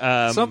 guys.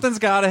 Something's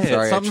got to hit.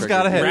 Sorry, I Something's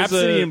got to triggered hit. you.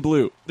 Rhapsody in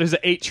Blue. There's an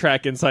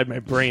 8-track inside my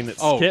brain that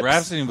skips.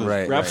 Rhapsody in Blue.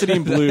 Right. Rhapsody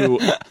in Blue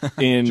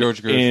in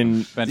George Gershwin.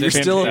 in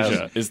Fantasia.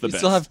 Fantasia is the You best.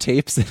 still have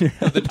tapes in your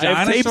The I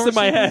have tapes dinosaur in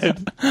my sequence-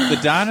 head. The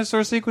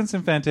dinosaur sequence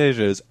in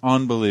Fantasia is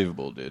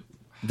unbelievable, dude.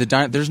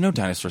 There's no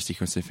dinosaur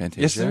sequence in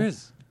Fantasia. Yes, there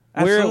is.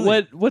 Where?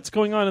 Absolutely. What's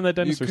going on in that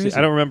dinosaur crazy. scene?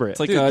 I don't remember it. It's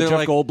like Dude, they're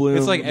Jeff Goldblum.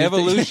 It's like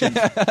evolution.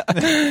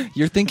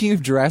 You're thinking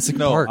of Jurassic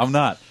No, Park. I'm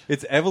not.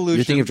 It's evolution.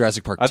 You're thinking of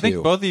Jurassic Park I think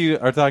 2. both of you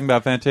are talking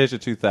about Fantasia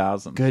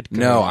 2000. Good.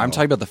 No, I'm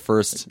talking about the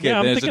first Okay, Yeah,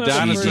 I'm there's a thinking of the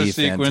dinosaur CG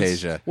sequence.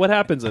 Fantasia. What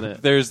happens in it?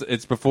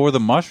 It's before the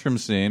mushroom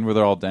scene where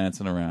they're all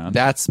dancing around.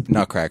 That's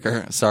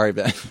Nutcracker. Sorry,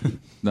 Ben.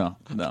 No,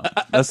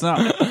 that's not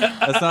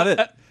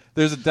it.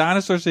 There's a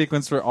dinosaur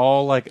sequence where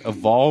all like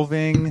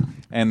evolving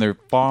and they're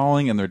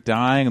falling and they're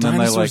dying and then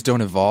Dinosaurs they like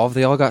don't evolve.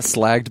 They all got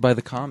slagged by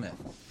the comet.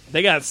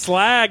 They got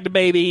slagged,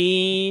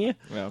 baby.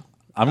 Yeah.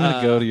 I'm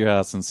gonna go to your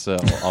house and sell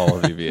all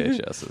of your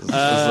VHSs.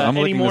 I'm Any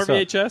looking more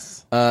this up.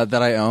 VHS?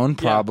 That I own,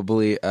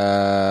 probably.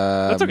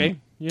 That's okay.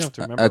 You don't have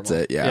to remember. That's them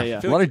all. it, yeah.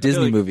 Yeah. A lot of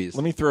Disney movies.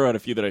 Let me throw out a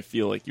few that I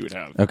feel like you would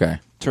have. Okay.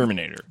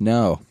 Terminator.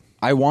 No.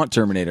 I want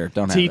Terminator.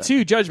 Don't have it.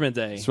 T2 Judgment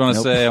Day. Just want to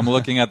Nope. say I'm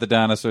looking at the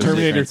dinosaur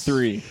Terminator sequence.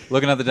 3.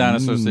 Looking at the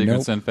dinosaur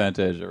sequence Nope. in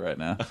Fantasia right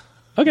now.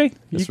 Okay,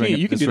 This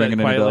you can do that ringing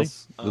any quietly.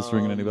 bells? This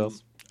ringing any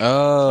bells?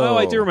 Oh. Oh,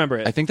 I do remember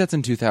it. I think that's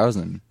in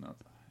 2000.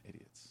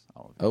 Idiots.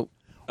 Oh.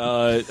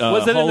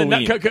 Was it Halloween. in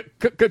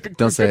the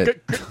Don't say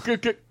it.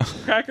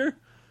 Cracker?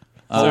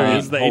 Sorry,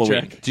 it's the Halloween.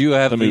 8-track. Do you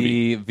have The the,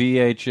 movie.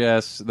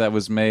 VHS that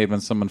was made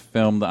when someone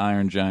filmed the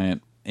Iron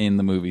Giant in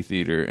the movie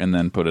theater and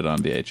then put it on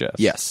VHS?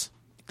 Yes.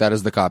 That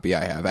is the copy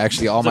I have.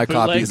 Actually, all It's a my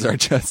bootleg? copies are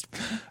just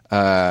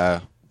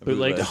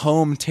Bootleg.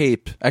 home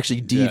tape.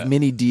 Actually, Yeah.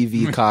 mini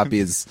DV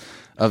copies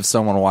of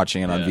someone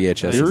watching it on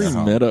VHS. in Very their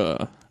home.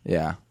 meta.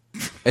 Yeah.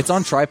 It's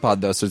on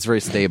tripod, though, so it's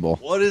very stable.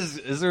 What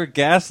is there a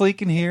gas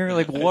leak in here?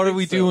 Like, what are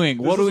we doing?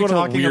 What are we one of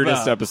talking the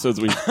weirdest about? episodes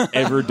we've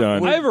ever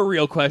done. I have a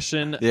real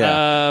question.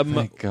 Yeah.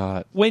 Thank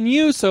God. When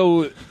you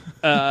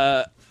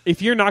if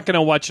you're not going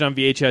to watch it on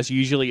VHS,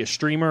 usually a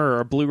streamer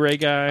or a Blu-ray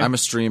guy. I'm a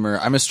streamer.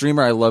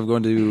 I love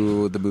going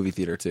to the movie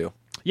theater, too.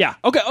 Yeah.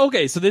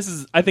 Okay. So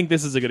I think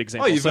this is a good Oh,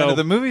 example. you've so, been to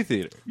the movie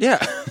theater.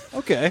 Yeah.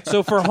 Okay.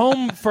 So for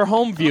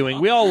home viewing,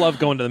 we all love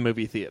going to the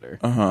movie theater.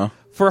 Uh-huh.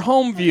 For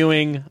home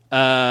viewing,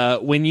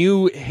 when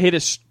you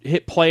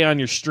hit play on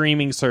your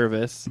streaming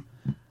service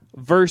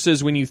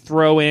versus when you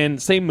throw in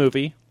same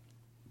movie,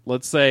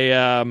 let's say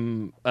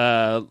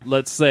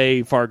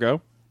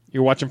Fargo,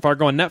 you're watching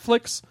Fargo on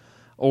Netflix,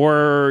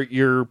 or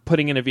you're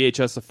putting in a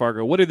VHS of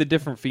Fargo. What are the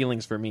different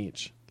feelings from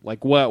each?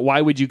 Like,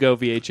 why would you go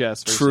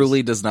VHS? Versus...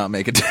 Truly does not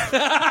make a difference.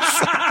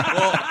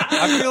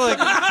 I feel like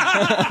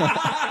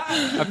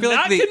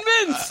Not the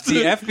convinced.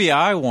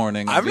 FBI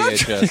warning on I'm not trying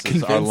to VHS is are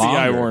convince longer.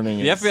 FBI warning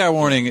The is- FBI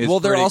warning is Well,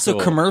 they're pretty also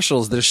cool.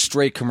 commercials. They're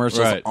straight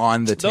commercials Right.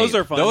 on the tape. Those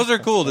are fun. Those are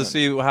cool to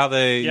see how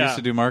they Yeah. used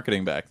to do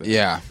marketing back then.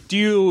 Yeah. Do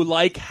you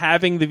like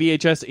having the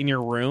VHS in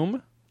your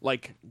room,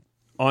 like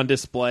on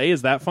display?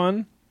 Is that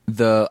fun?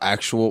 The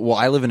actual. Well,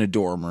 I live in a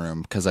dorm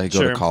room because I go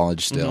Sure. to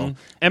college still.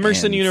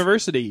 Emerson And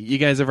University. You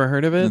guys ever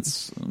heard of it?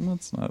 It's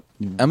not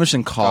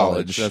Emerson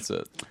College. That's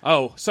it.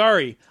 Oh,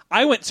 sorry.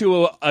 I went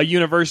to a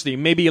university,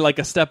 maybe like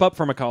a step up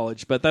from a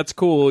college, but that's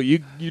cool. You're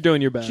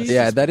doing your best.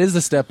 Yeah, that is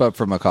a step up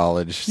from a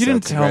college. You so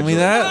didn't tell me congratulations.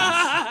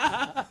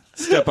 that.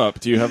 Step Up.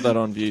 Do you have that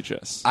on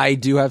VHS? I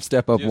do have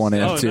Step Up 1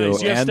 and Oh, 2,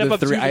 nice. You have and Step the Up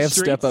 3. 2 I have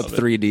Streets? Step Up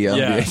 3D on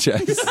Yeah.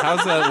 VHS.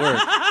 How's that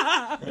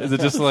work? Is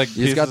it just like It's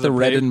pieces got the of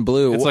red tape? and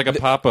blue. It's like a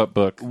pop-up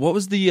book. What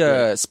was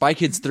the Spy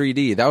Kids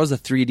 3D? That was a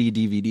 3D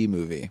DVD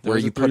movie where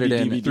was you a put it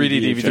 3D in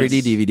DVD.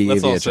 3D DVD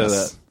Let's all VHS. say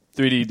that.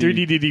 3D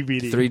 3D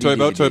DVD. 3D Toy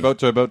boat, DVD. toy boat,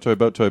 toy boat, toy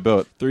boat, toy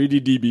boat. 3D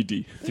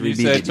DVD. Can you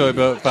say toy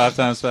boat 5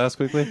 times fast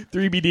quickly?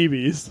 3B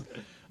DVs.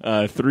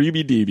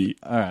 3B DB.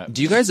 All right.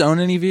 Do you guys own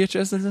any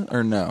VHSs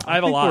or no? I have I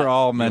a think lot. we're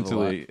all have a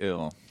mentally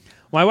ill.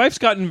 My wife's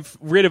gotten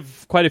rid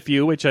of quite a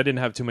few, which I didn't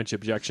have too much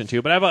objection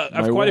to. But I have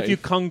My quite a wife. few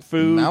Kung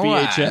Fu My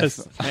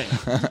VHS.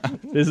 Hey,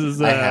 this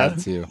is. I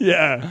have to.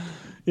 Yeah.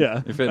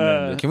 Yeah. If it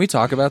named Can we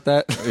talk about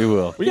that? We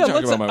will. We Yeah, can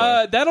talk let's, about my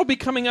wife. that'll be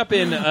coming up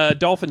in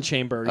Dolphin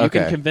Chamber. You Okay.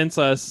 can convince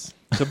us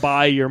to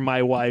buy your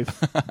My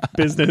Wife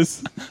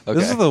business. Okay.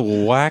 This is the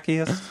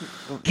wackiest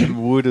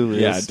and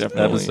woodliest Yeah,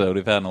 definitely. episode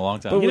we've had in a long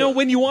time. You know,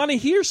 when you want to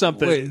hear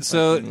something. Wait,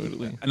 so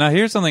now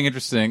here's something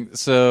interesting.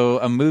 So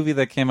a movie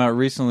that came out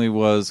recently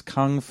was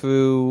Kung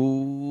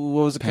Fu.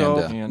 What was it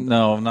Panda. called?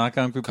 No, not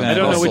Kung Fu Panda. I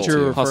don't know what Hustle,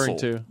 you're too. referring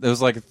Hustle. to. It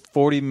was like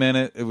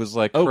 40-minute. It was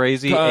like Oh,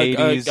 crazy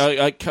 80s.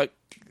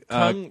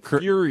 Kung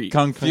Fury.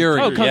 Kung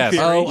Fury, Oh, Kung yes,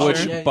 Fury, which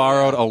sure.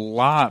 borrowed a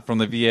lot from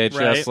the VHS,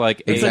 Right.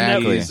 like It's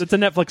Exactly. a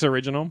Netflix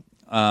original.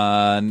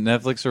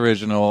 Netflix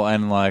original,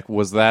 and like,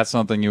 was that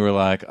something you were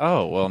like,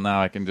 oh, well,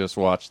 now I can just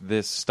watch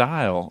this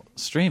style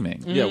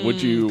streaming? Yeah, would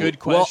you? Good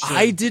Well, question.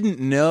 I didn't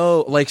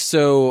know. Like,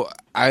 so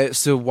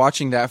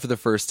watching that for the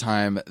first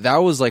time, that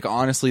was like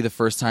honestly the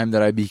first time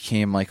that I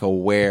became like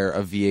aware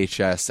of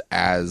VHS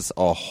as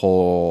a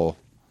whole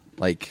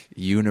like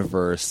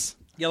universe.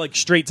 Yeah, like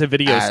straight to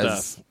video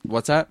stuff.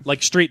 What's that?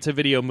 Like straight to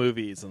video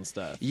movies and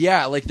stuff.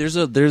 Yeah, like there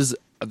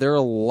are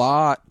a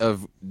lot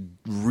of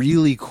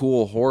really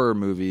cool horror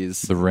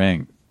movies. The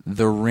Ring.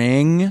 The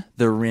Ring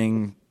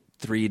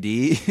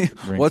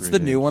 3D. Ring What's the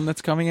 3D. new one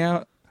that's coming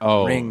out?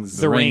 Oh, Rings.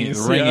 The Rings,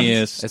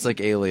 Ringiest. It's like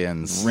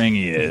Aliens.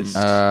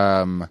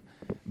 Ringiest.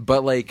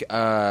 But like,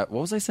 what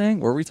was I saying?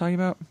 What were we talking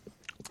about?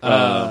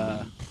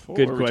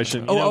 Good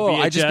question.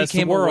 I just VHS,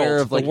 became the world, aware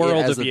of like the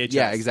world it as of VHS.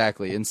 Yeah,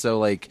 exactly. And so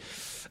like,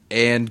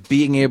 and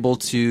being able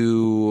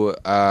to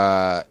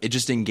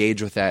just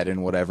engage with that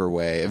in whatever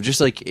way of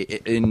just like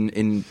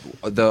in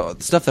the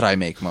stuff that I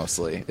make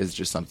mostly is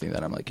just something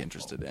that I'm like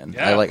interested in.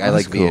 I like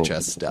cool.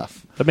 VHS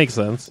stuff. That makes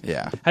sense.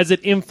 Yeah, Has it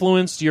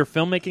influenced your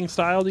filmmaking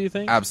style, do you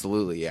think?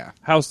 absolutely. Yeah.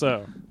 How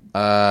so?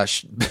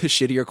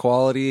 Shittier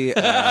quality,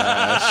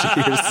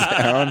 shittier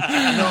sound.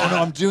 no,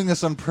 I'm doing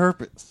this on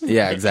purpose.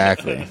 Yeah,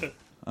 exactly.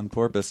 On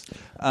purpose.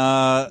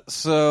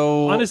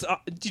 So Honest,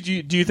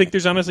 do you think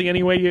there's honestly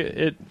any way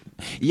it?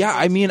 Yeah,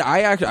 I mean,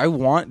 I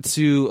want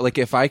to like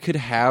if I could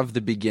have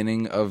the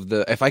beginning of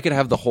if I could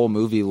have the whole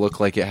movie look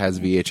like it has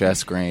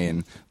VHS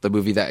grain, the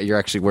movie that you're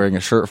actually wearing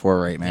a shirt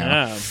for right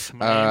now.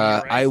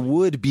 Yeah, I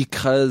would,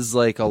 because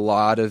like a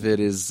lot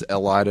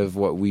of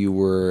what we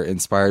were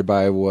inspired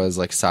by was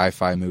like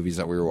sci-fi movies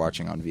that we were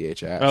watching on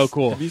VHS. Oh,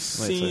 cool. Have you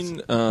seen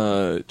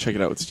Check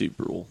It Out with Steve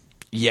Brule?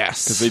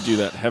 Yes, Because they do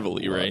that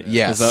heavily, right?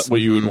 Yes. Is that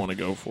what you would want to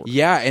go for?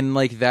 Yeah, and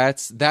like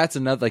that's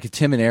another, like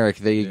Tim and Eric,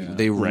 they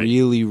Right.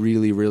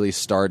 really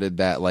started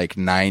that like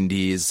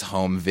 90s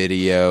home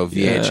video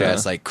VHS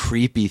Yeah. like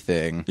creepy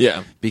thing.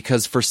 Yeah.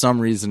 Because for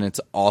some reason it's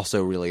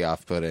also really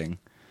off-putting,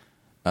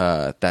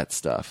 that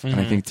stuff. And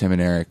I think Tim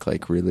and Eric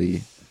like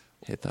really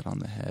hit that on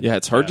the head. Yeah,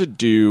 it's hard to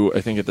do.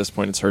 I think at this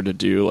point it's hard to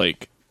do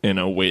like in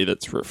a way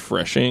that's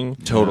refreshing.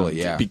 Totally,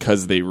 yeah.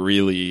 Because they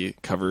really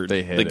covered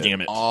They hit the it.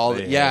 gamut.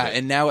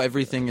 And now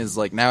everything's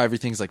like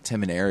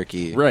Tim and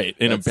Eric-y. Right,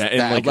 in a That's- in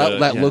that, like that, a-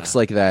 that yeah. looks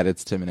like that.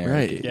 It's Tim and Eric.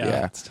 Right,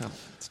 yeah. It's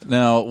tough.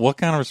 now, what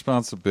kind of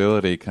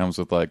responsibility comes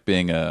with like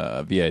being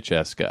a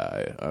VHS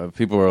guy?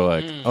 People are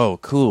like, "Oh,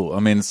 cool."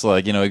 I mean, it's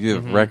like, you know, if you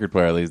have a record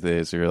player these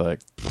days, you're like,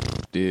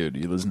 "Dude,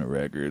 you listen to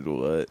records?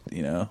 What?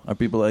 You know, are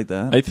people like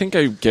that?" I think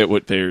I get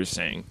what they're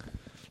saying.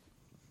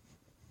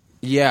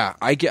 Yeah,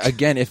 I get,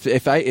 again,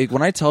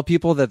 when I tell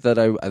people that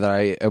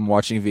I am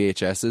watching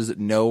VHSs,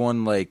 no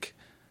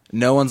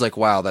one's like,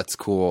 wow, that's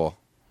cool.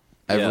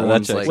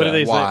 Everyone's that's like, What do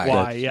they say? why?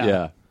 Why? Yeah.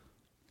 yeah.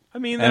 I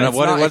mean, And that's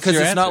what's Because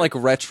your it's not answer? like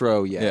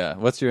retro yet. Yeah.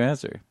 What's your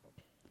answer?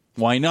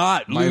 Why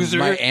not, My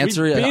loser?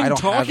 answer, We've been I don't have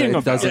talking it. It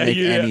about doesn't it. make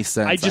Yeah, any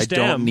sense. I just don't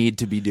am. need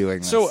to be doing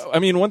this. So, I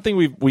mean, one thing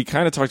we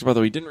kind of talked about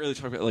that we didn't really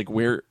talk about, like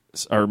where,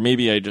 or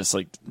maybe I just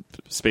like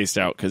spaced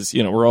out because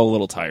you know we're all a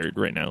little tired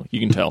right now. You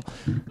can tell.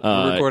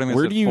 We're recording this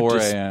where at do you 4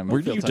 dis- a.m. I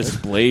Where do feel you tired.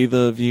 display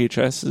the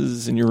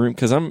VHSs in your room?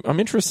 Because I'm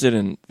interested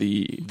in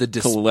the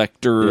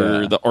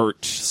collector, Yeah. the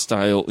art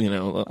style. You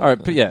know. All right,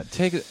 but yeah,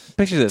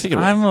 picture this. Take it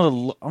away. I'm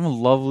a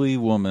lovely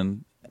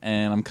woman,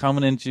 and I'm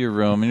coming into your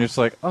room, and you're just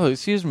like, "Oh,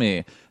 excuse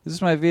me, this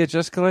is my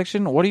VHS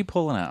collection. What are you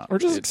pulling out?" Or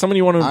just someone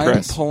you want to I'm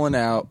impress. pulling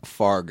out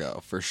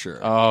Fargo for sure.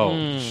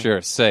 Oh,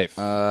 sure, safe.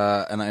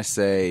 And I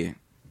say,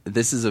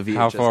 this is a VHS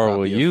How far copy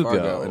will of you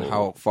Fargo, go? and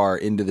how far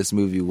into this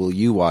movie will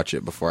you watch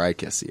it before I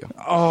kiss you?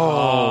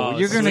 oh,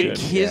 you're gonna sweet.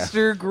 kiss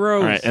her?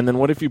 Gross. All right, and then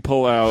what if you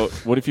pull out?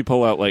 What if you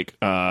pull out like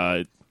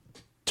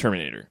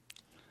Terminator?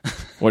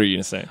 What are you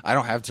gonna say? I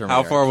don't have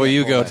Terminator. How far I will can't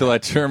you pull go that. till I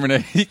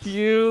terminate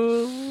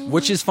you?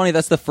 Which is funny.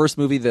 That's the first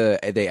movie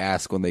that they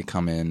ask when they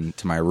come in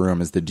to my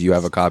room is do you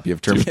have a copy of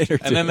Terminator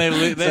 2? And then they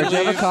leave. So do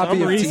you have a copy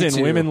some of reason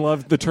T2? women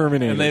love the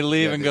Terminator. And they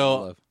leave Yeah, and they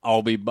go, love.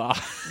 "I'll be back."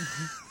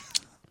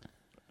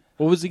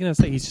 what was he gonna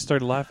say? He just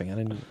started laughing. I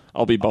didn't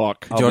I'll be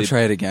Bach. Don't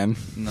try it again.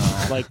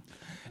 like.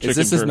 Is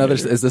this Chicken another?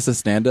 Terminator. Is this a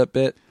stand-up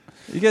bit?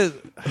 You guys,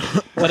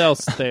 What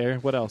else there?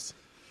 What else?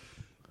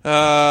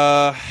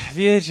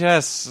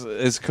 VHS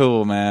is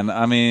cool, man.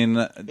 I mean,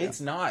 It's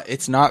not.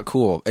 It's not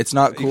cool. It's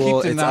not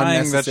cool. keep It's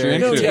denying that you're unnecessary.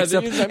 into It, it. takes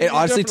up, Yeah, I mean, it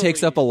honestly definitely-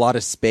 takes up a lot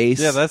of space.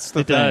 yeah, that's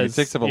the It thing. does. It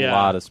takes up a Yeah.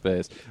 lot of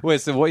space.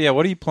 Wait, so what? Yeah,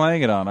 what are you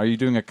playing it on? Are you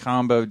doing a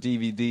combo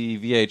DVD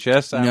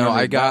VHS? No, remember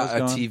I that got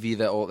a was going. TV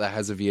that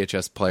has a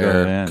VHS Go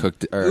player ahead.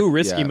 cooked. Ooh,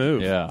 risky yeah.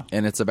 move. Yeah,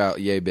 And it's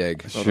about yay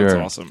big. Oh, Sure. that's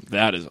awesome.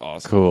 That is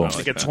awesome. Cool. I Like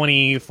like a that.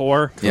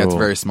 24. Yeah, it's Cool.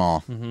 very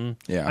small.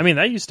 Yeah, I mean,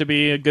 that used to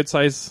be a good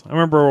size. I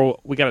remember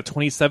we got a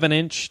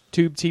 27-inch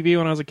tube TV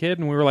when I was a kid,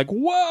 and we were like,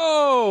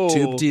 "Whoa!"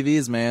 tube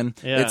TVs, man.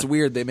 Yeah. It's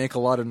weird. They make a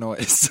lot of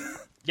noise.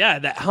 Yeah,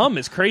 that hum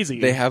is crazy.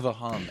 They have a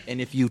hum,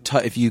 and if you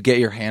get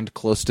your hand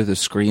close to the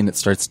screen, it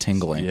starts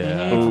tingling.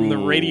 yeah. from the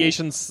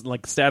radiation,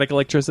 like static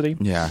electricity.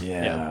 Yeah.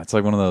 Yeah, it's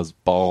like one of those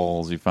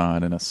balls you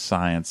find in a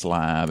science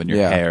lab, and your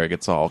Yeah. hair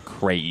gets all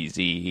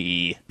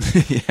crazy.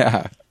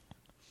 Yeah.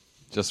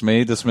 Just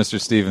me? Just Mr.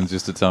 Stevens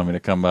used to tell me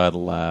to come by the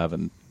lab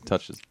and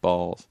touch his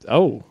balls.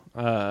 Oh,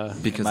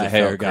 Because My it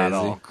hair felt got crazy.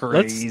 all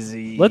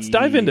crazy. let's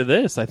dive into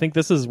this. I think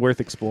this is worth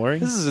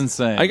exploring. This is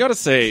insane. I gotta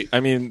say, I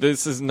mean,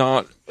 this is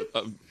not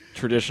a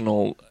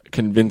traditional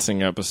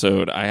convincing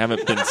episode. I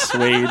haven't been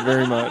swayed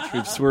very much.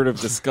 We've sort of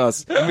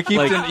discussed. We keep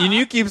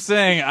you keep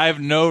saying I have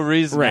no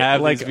reason to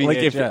have like this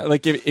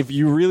VHS. if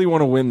you really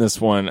want to win this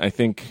one, I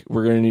think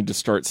we're going to need to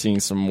start seeing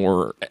some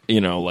more,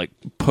 like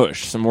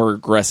push, some more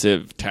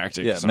aggressive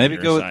tactics. Yeah, on maybe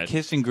your go side. with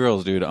kissing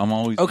girls, dude. I'm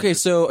always Okay,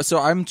 so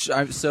I'm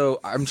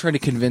trying to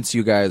convince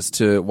you guys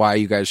to why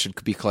you guys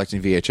should be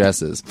collecting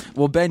VHSs.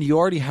 Well, Ben, you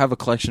already have a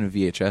collection of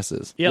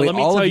VHSs. Yeah, Wait, let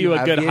me all tell of you a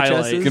have good VHSs?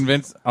 highlight.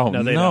 convinced. Oh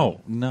No, they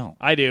no.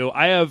 I do.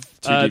 I have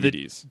Two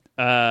DVDs.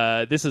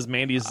 this is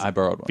Mandy's I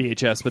borrowed one.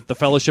 VHS with the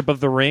Fellowship of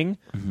the Ring,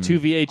 2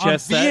 VHS On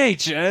set,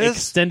 VHS?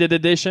 extended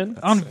edition.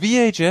 On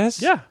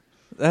VHS? Yeah.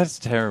 That's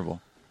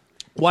terrible.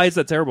 Why is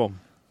that terrible?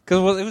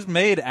 Because it was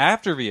made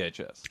after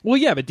VHS. Well,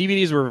 yeah, but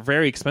DVDs were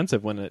very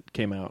expensive when it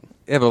came out.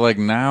 Yeah, but like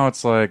now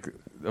it's like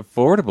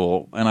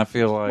affordable, and I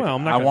feel like Well,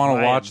 I'm not I gonna want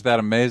buy to watch it. that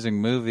amazing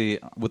movie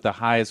with the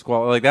highest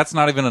quality. Like that's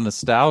not even a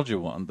nostalgia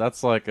one.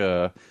 That's like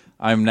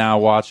I'm now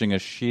watching a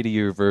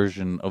shittier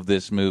version of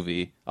this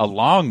movie, a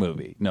long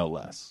movie, no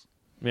less.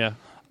 Yeah.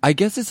 I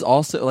guess it's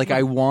also like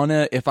I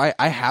wanna if I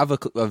have a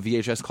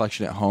VHS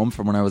collection at home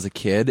from when I was a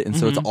kid, and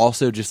so it's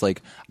also just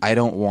like I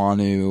don't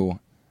want to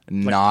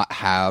not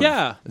have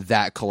Yeah.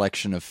 that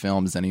collection of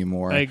films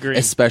anymore. I agree.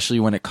 especially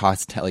when it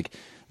costs like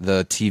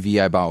the TV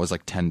I bought was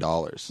like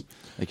 $10.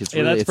 Like it's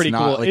Yeah, really, that's it's pretty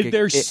not, cool. Like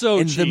They're so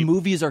and cheap. the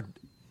movies are.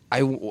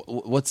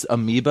 What's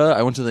Amoeba?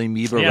 I went to the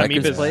Amoeba Yeah,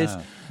 Records Amoeba's- place.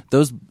 Yeah.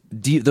 Those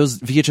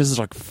VHSs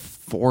are like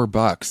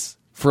 $4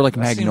 for like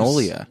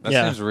Magnolia. That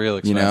Yeah. seems real You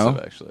expensive,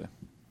 know? actually.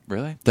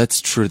 Really?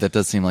 That's true. That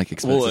does seem like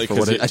expensive Well, for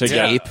what a to get-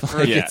 tape.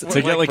 Like, yeah, it's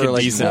to get like for, a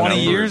decent 20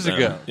 number years of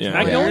them. ago. Yeah.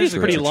 Magnolia's true,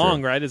 pretty true.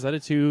 long, right? Is that a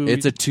 2?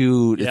 It's a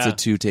two. It's Yeah. a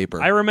two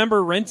taper. I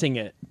remember renting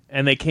it,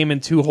 and they came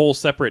in 2 whole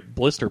separate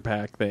blister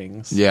pack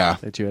things. Yeah.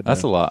 That you had That's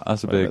to, a lot.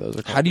 That's a whatever big those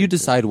are called. How do you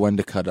decide when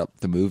to cut up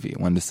the movie?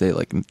 When to say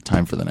like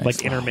time for the next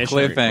Like one? intermission.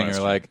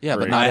 cliffhanger. Like, Yeah,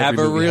 but Right. not I have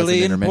every a movie has an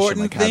really intermission.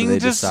 important Like, how do thing they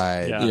to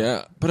decide? Yeah.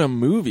 Yeah, but a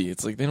movie,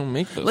 it's like they don't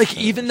make those. Like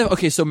things. even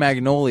the so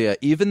Magnolia,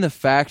 even the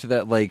fact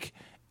that like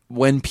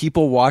when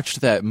people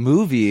watched that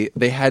movie,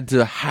 they had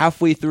to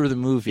halfway through the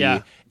movie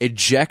Yeah.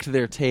 eject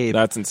their tape.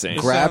 That's insane.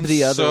 Grab sounds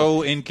the other.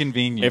 so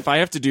inconvenient. If I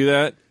have to do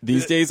that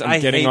these days, I'm I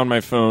getting hate- on my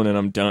phone and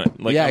I'm done.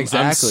 Like, Yeah, I'm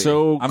exactly.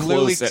 so I'm close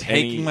literally at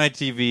taking any- my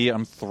TV,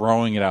 I'm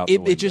throwing it out.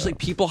 it just like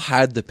people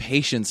had the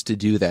patience to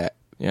do that.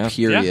 Yeah.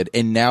 Period.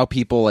 And now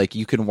people like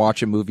you can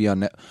watch a movie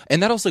on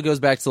and that also goes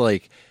back to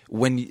like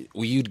when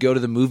you'd go to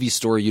the movie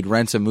store, you'd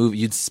rent a movie,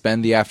 you'd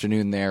spend the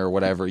afternoon there or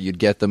whatever, you'd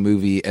get the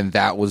movie, and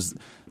that was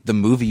the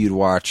movie you'd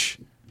watch,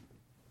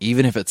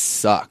 even if it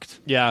sucked.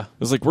 Yeah. It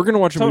was like, we're gonna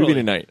watch a Totally.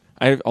 movie tonight.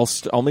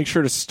 I'll make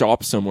sure to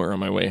stop somewhere on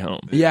my way home.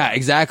 Yeah,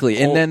 exactly.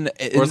 And then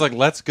or it's like,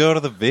 let's go to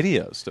the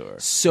video store.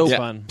 so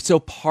Fun. so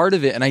part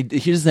of it, and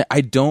here's the I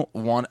don't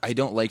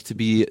like to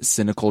be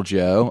cynical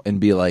Joe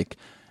and be like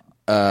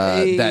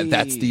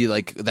that's the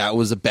like that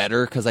was a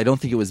better, because I don't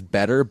think it was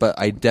better, but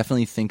I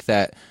definitely think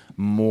that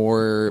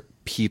more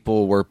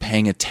people were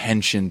paying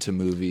attention to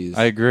movies.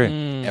 I agree.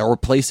 and were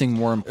placing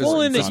more importance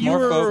Well, and it's on more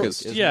you're-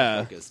 focused. It's Yeah.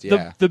 more focused,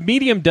 yeah. The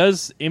medium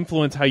does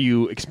influence how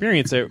you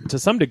experience it to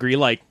some degree.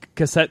 Like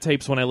cassette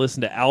tapes, when I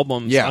listen to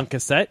albums Yeah. on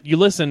cassette, you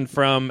listen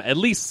from at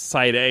least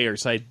side A or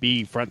side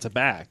B, front to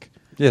back.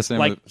 Yeah, same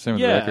Like with the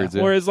yeah. records.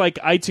 Yeah. Whereas like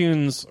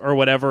iTunes or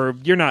whatever,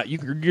 you're not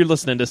you're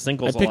listening to I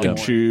singles. pick a lot and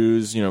more.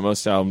 choose,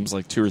 most albums,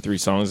 like 2 or 3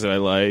 songs that I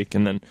like,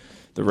 and then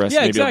the rest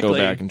Yeah, maybe I'll exactly.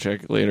 go back and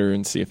check it later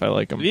and see if I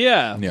like them.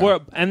 Yeah. Yeah.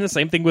 And the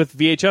same thing with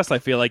VHS. I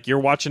feel like you're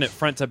watching it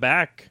front to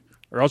back,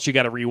 or else you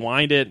got to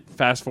rewind it,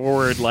 fast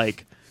forward.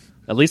 Like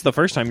at least the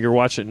first time you're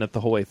watching it the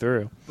whole way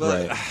through.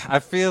 But I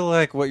feel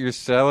like what you're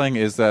selling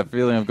is that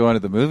feeling of going to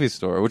the movie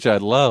store, which I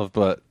love,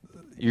 but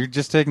you're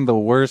just taking the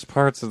worst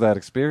parts of that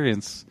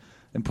experience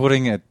and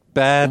putting it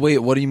bad. Wait,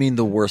 what do you mean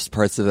the worst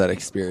parts of that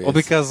experience? Well,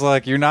 because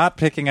like you're not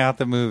picking out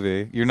the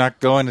movie, you're not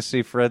going to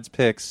see Fred's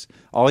picks.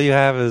 All you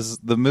have is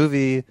the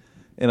movie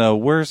in a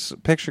worse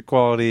picture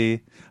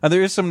quality. And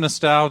there is some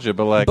nostalgia,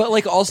 but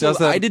like also does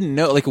that- I didn't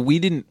know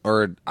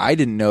I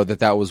didn't know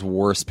that was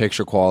worse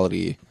picture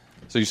quality.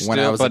 So you when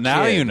I still, was but a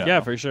now kid. you know.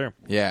 Yeah, for sure.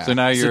 Yeah. So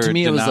now you're to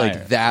me it was denier.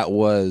 like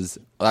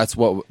that's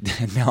what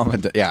now I'm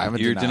I'm a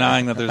You're denier.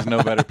 denying that there's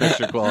no better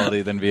picture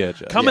quality than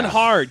VHS. Coming Yeah.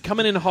 hard,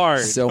 coming in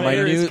hard. So my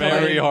Very, new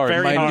very, hard.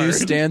 very my hard. new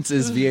stance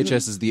is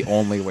VHS is the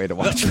only way to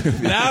watch movies.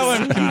 Now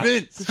I'm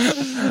convinced.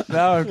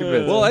 Now I'm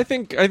convinced. Well, I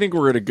think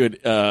we're at a good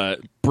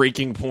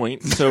breaking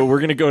point. So we're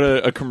gonna go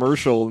to a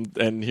commercial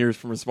and hear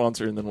from a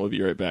sponsor, and then we'll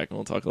be right back and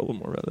we'll talk a little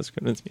more about this.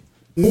 Convince me.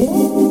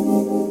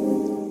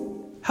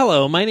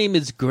 Hello, my name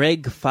is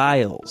Greg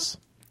Files.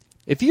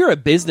 If you're a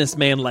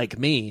businessman like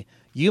me,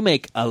 you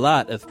make a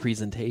lot of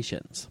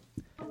presentations.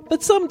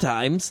 But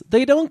sometimes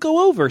they don't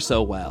go over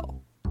so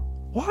well.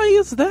 Why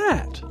is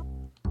that?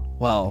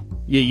 Well,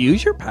 you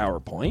use your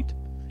PowerPoint,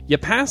 you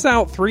pass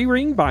out 3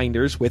 ring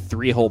binders with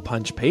 3-hole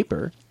punch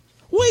paper.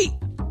 Wait,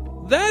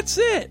 that's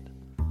it!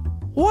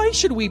 Why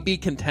should we be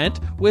content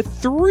with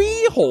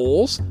 3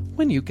 holes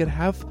when you could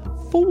have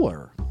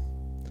 4?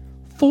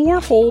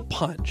 4-hole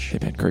punch. Hey,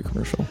 man, great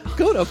commercial.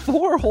 Go to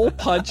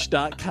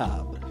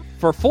 4holepunch.com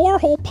for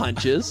 4-hole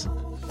punches,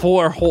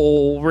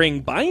 4-hole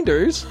ring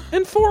binders,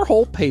 and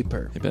 4-hole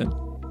paper. Hey, Ben.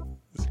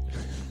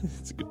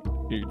 It's good.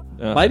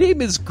 My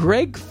name is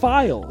Greg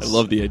Files. I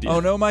love the idea.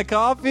 Oh no, my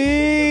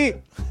coffee!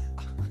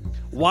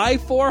 Why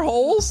 4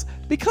 holes?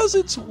 Because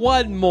it's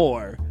one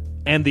more.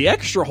 And the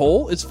extra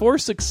hole is for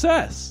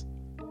success.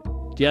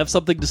 Do you have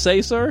something to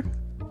say, sir?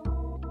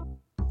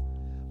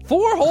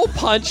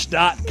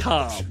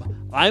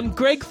 4holepunch.com. I'm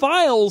Greg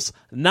Files,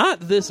 not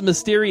this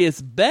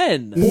mysterious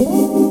Ben.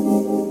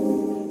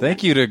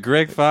 Thank you to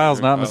Greg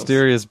Files, not Files.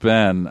 Mysterious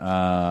Ben.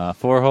 4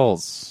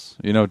 holes.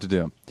 You know what to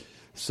do.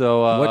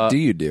 So, What do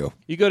you do?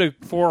 You go to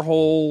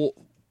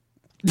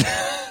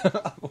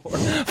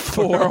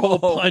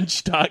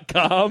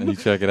 4holepunch.com and you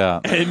check it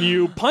out. and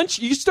you punch.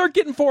 You start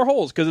getting 4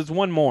 holes because it's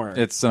one more.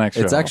 It's an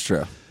extra. It's hole.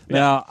 extra.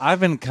 Now, I've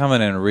been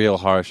coming in real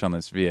harsh on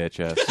this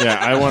VHS. Yeah,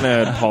 I want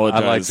to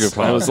apologize. I'd like to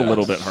I was a apologize.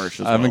 little bit harsh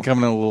as well. I've been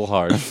coming in a little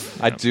harsh.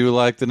 I do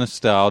like the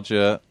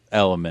nostalgia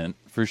element,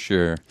 for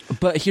sure.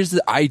 But here's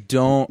the I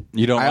don't.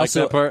 You don't I like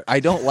also, that part?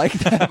 I don't like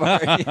that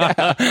part.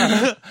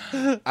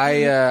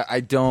 Yeah. I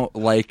don't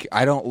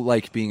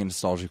like being a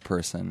nostalgic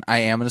person. I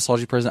am a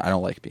nostalgic person. I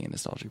don't like being a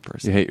nostalgic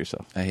person. You hate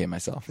yourself. I hate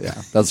myself. Yeah,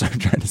 that's what I'm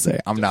trying to say.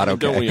 I'm not okay.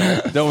 Don't we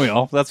all? Don't we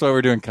all? That's why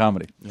we're doing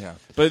comedy. Yeah.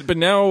 But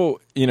now,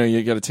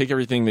 you got to take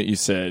everything that you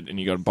said and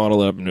you got to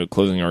bottle it up into a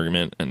closing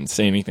argument and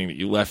say anything that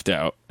you left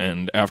out.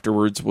 And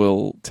afterwards,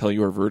 we'll tell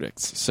you our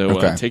verdicts. So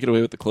Okay. take it away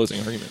with the closing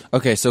argument.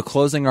 Okay, so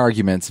closing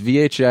arguments.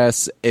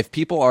 VHS, if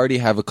people already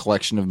have a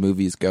collection of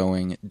movies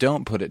going,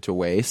 don't put it to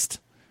waste.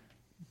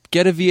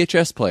 Get a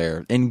VHS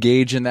player.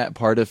 Engage in that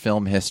part of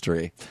film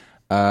history.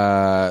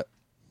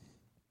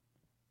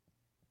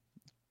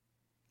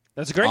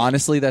 That's great.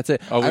 Honestly, that's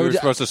it. Oh, we I were would-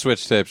 supposed to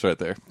switch tapes right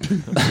there.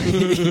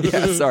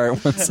 yeah, sorry,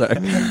 one sec.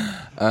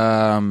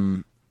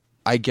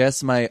 I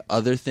guess my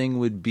other thing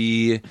would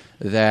be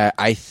that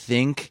I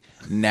think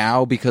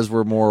now, because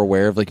we're more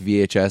aware of like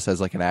VHS as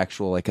like an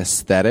actual like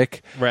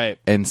aesthetic, Right.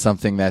 and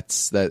something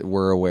that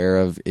we're aware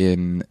of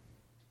in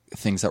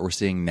things that we're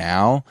seeing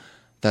now.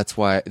 That's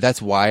why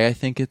I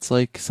think it's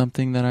like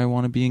something that I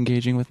want to be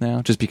engaging with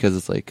now, just because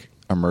it's like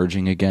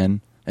emerging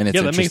again, and it's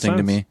Yeah, that makes interesting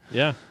to me.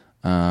 sense.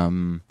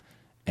 Yeah.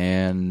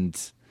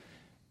 And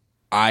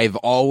I've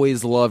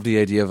always loved the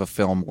idea of a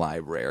film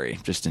library,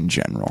 just in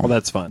general. Well,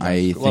 that's fun.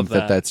 I Love think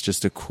that. that's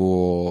just a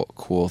cool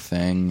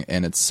thing,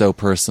 and it's so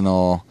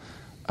personal.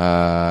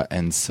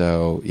 And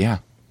so, yeah,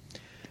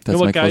 that's You know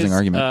my what, closing guys?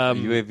 argument. Are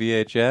you a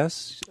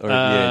VHS or a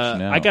VH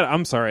now?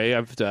 I'm sorry.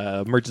 I've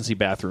emergency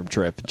bathroom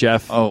trip.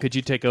 Jeff, Oh, could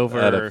you take over?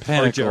 at a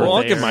panic or order. Well, I'll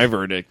there? give my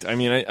verdict. I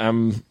mean,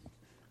 I'm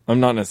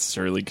not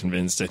necessarily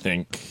convinced. I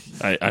think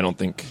I don't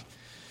think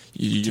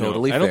you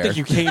Totally know, I don't fair.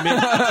 think you came in.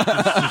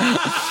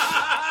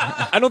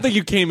 I don't think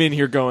you came in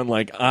here going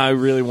like, I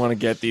really want to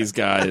get these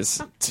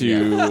guys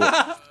to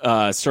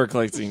start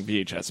collecting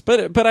VHS.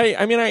 But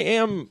I mean, I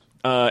am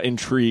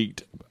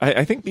intrigued.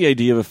 I think the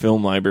idea of a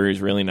film library is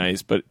really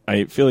nice, but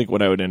I feel like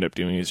what I would end up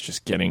doing is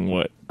just getting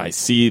what I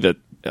see that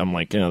I'm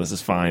like, this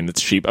is fine,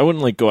 that's cheap. I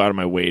wouldn't like go out of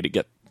my way to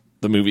get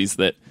the movies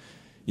that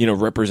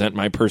represent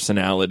my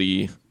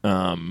personality.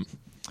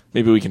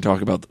 Maybe we can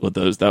talk about what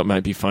those. That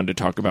might be fun to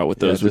talk about what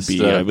those would just,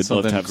 be. I would love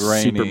to something have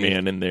grainy.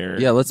 Superman in there.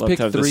 Yeah, let's Love pick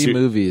to have the 3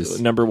 movies.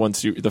 Number one,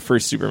 the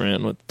first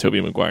Superman with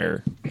Tobey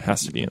Maguire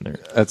has to be in there.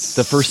 That's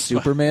The first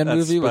Superman that's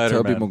movie with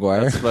Tobey Spider-Man.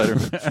 Maguire? That's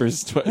Spider-Man.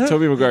 First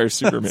Tobey Maguire's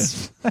Superman.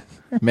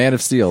 Man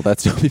of Steel,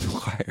 that's Tobey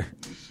Maguire.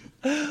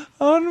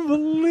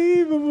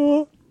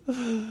 Unbelievable.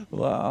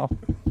 Wow.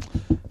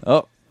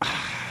 Oh,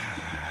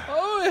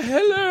 Oh,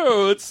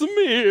 hello, it's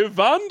me,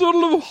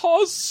 Vandal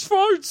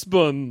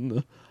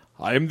Schwarzman.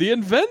 I'm the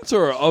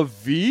inventor of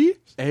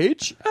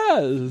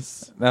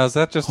VHS. now is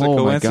that just a Oh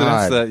my coincidence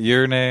God. that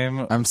your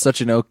name? I'm such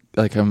an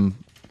I'm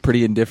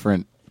pretty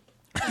indifferent.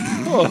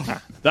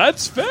 Oh,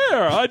 that's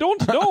fair. I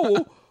don't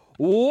know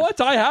what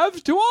I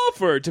have to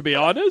offer, to be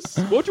honest.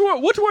 What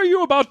were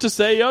you about to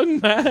say, young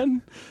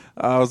man?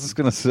 I was just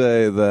gonna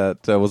say that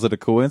was it a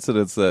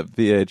coincidence that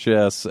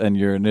VHS and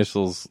your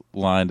initials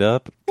lined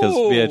up because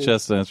Oh.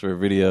 VHS stands for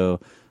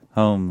Video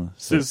Home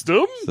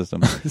System?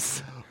 System.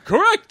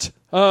 Correct.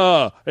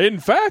 In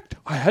fact,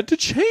 I had to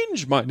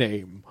change my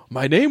name.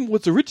 My name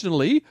was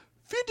originally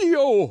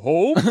Video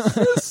Home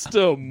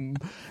System.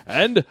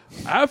 And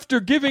after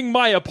giving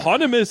my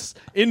eponymous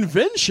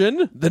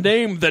invention the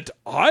name that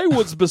I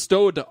was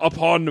bestowed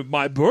upon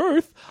my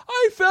birth,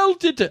 I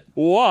felt it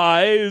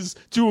wise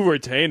to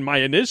retain my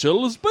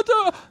initials, but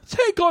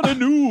take on a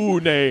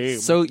new name.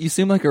 So you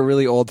seem like a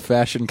really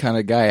old-fashioned kind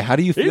of guy. How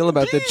do you feel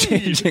about the Indeed.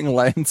 changing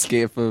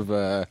landscape of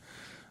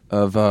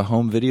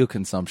home video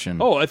consumption?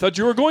 Oh, I thought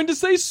you were going to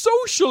say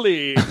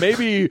socially.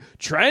 Maybe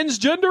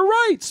transgender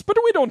rights, but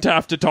we don't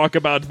have to talk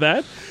about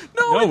that.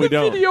 No, in we the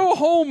don't. video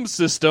home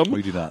system,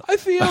 We do not. I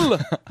feel,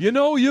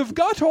 you've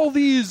got all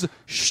these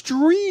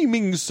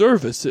streaming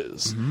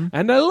services,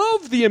 and I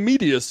love the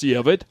immediacy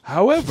of it.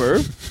 However,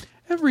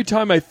 every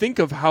time I think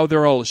of how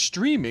they're all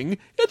streaming,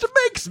 it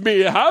makes me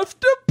have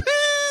to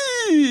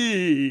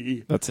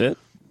pee. That's it.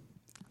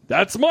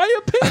 That's my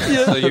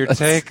opinion. So your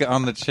take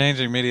on the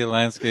changing media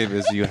landscape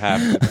is you have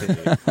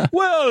to pee.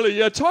 Well,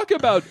 you talk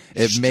about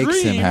It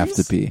makes him have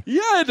to pee.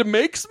 Yeah, it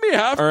makes me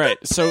have All right,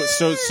 to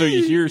so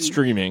you hear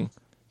streaming.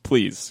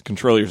 Please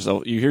control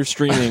yourself. You hear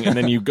streaming, and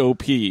then you go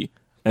pee,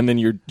 and then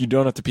you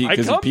don't have to pee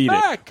because you come peed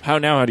back. it.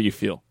 How do you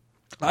feel?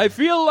 I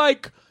feel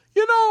like,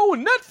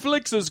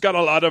 Netflix has got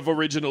a lot of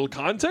original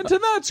content,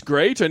 and that's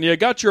great. And you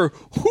got your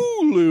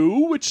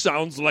Hulu, which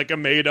sounds like a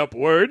made-up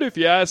word, if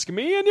you ask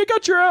me. And you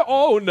got your,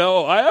 oh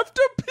no, I have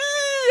to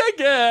pee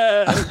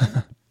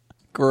again.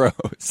 Gross.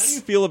 How do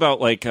you feel about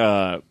like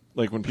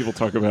when people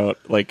talk about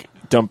like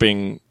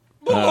dumping?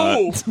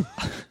 Oh,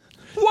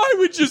 why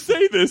would you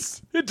say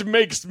this? It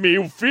makes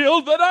me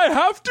feel that I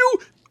have to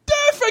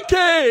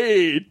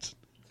defecate.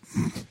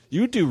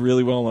 You would do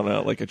really well on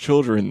a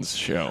children's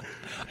show.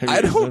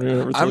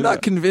 I'm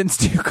not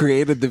convinced you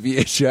created the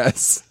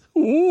VHS.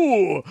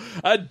 Ooh,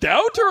 a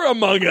doubter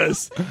among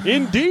us.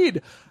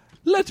 Indeed.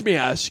 Let me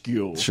ask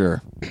you.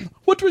 Sure.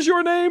 What was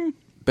your name?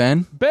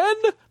 Ben? Ben,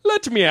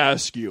 let me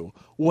ask you.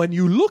 When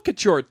you look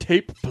at your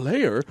tape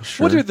player,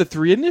 what are the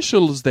 3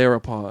 initials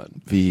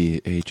thereupon?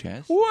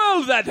 VHS?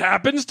 Well, that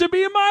happens to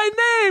be my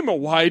name.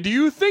 Why do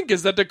you think?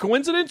 Is that a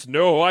coincidence?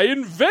 No, I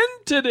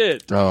invented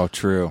it. Oh,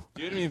 true.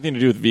 Do you have anything to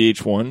do with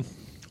VH1?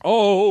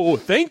 Oh,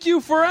 thank you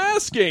for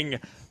asking.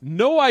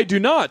 No, I do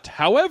not.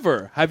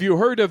 However, have you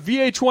heard of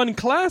VH1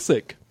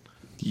 Classic?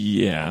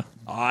 Yeah.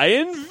 I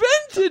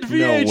invented No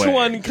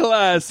VH1 way.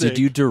 Classic. Did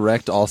you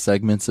direct all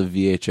segments of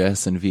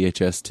VHS and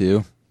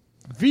VHS2?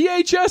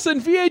 VHS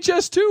and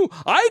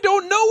VHS2? I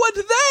don't know what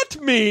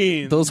that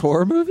means. Those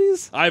horror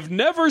movies? I've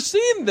never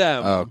seen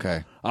them. Oh,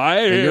 okay.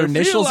 feel Your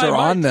initials I are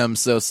on might- them,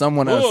 so Whoa.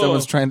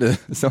 someone's trying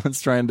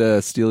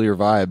to steal your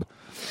vibe.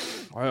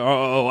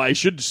 Oh, I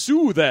should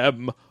sue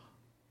them.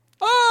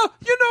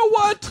 You know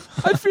what?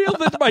 I feel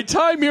that my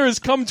time here has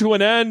come to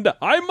an end.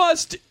 I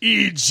must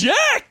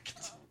eject.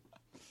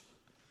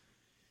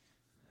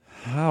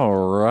 All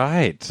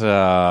right.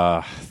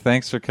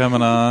 Thanks for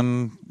coming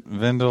on,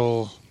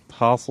 Vendel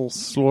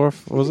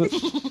Hasselslorf. What was it?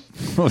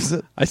 What was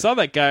it? I saw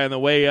that guy on the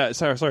way.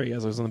 Sorry,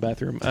 guys. I was in the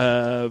bathroom.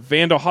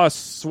 Vandal Haas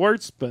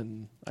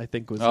Schwartzman, I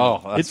think was.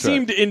 Oh, it that's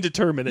seemed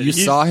indeterminate. You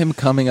He's- saw him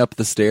coming up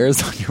the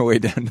stairs on your way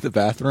down to the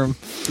bathroom,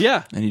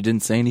 Yeah. and you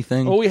didn't say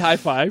anything? Oh, we high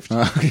fived.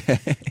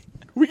 Okay.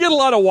 We get a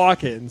lot of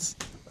walk-ins.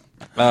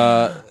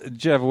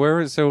 Jeff,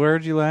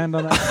 where'd you land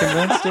on that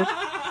convinced it?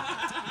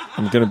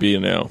 I'm gonna be a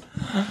no.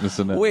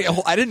 Wait,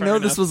 I didn't know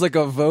this was like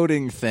a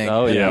voting thing.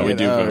 Oh, yeah, we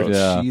do vote.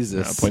 Yeah.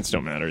 Jesus. Points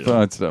don't matter.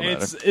 Well, it's not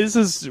matter. This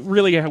is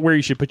really where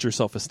you should put your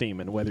self-esteem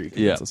and whether you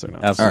can Yeah, us or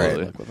not.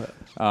 absolutely. Good luck with that.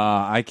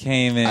 I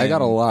came in. I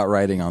got a lot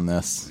writing on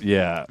this.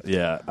 Yeah.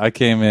 I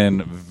came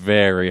in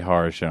very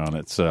harsh on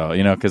it. So,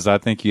 because I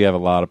think you have a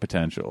lot of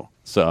potential.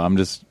 So I'm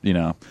just,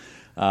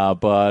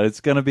 but it's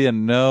going to be a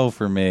no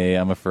for me,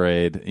 I'm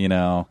afraid.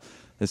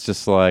 It's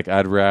just like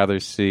I'd rather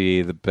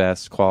see the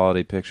best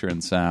quality picture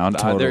and sound.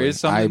 There Totally.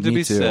 is something to Me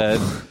be too. said.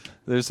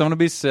 There's something to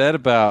be said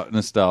about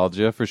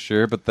nostalgia for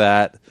sure, but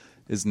that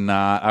is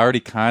not. I already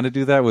kind of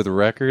do that with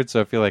records,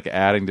 so I feel like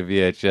adding to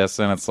VHS,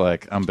 and it's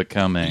like I'm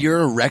becoming.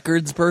 You're a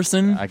records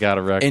person, I got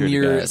a record, and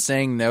you're guy.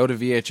 saying no to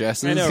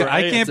VHSs. I know, right? I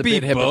It's can't a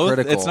be bit both.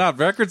 hypocritical. It's not.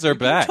 Records are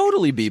back.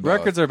 Totally be both.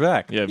 Records are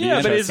back. Yeah,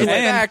 Yeah, but VHS is is-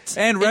 it-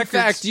 In records-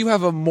 fact, you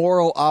have a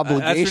moral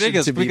obligation That's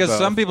ridiculous to be because both.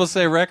 some people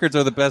say records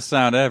are the best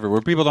sound ever,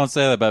 where people don't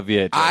say that about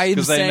VHS. I'm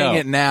 'cause they saying know.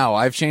 it now.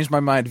 I've changed my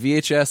mind.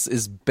 VHS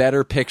is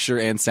better picture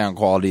and sound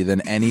quality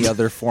than any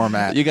other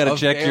format. You got to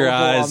check your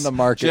available eyes on the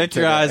market. Check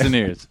your today. eyes and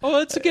ears. Well,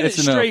 let's get It's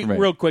it a no straight for me.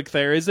 real quick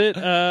there. Is it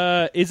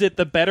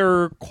the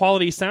better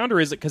quality sound, or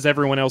is it because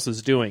everyone else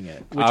is doing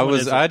it? Which one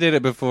is it? I did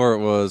it before it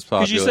was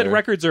popular. Because you said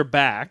records are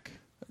back.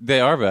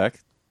 They are back.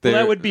 Well,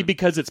 They're- that would be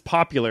because it's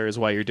popular is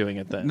why you're doing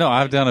it then. No,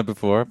 I've done it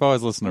before. I've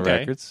always listened to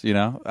Okay. records, So you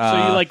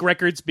like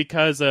records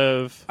because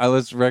of... I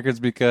listen to records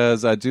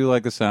because I do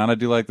like the sound. I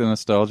do like the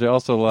nostalgia.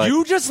 Also, like...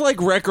 You just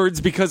like records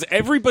because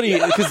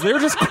because they're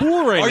just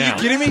cool right Are now.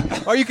 you kidding me?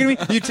 Are you kidding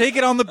me? You take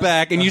it on the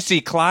back and you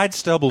see Clyde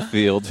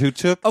Stubblefield, who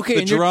took Okay, the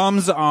and you're-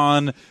 drums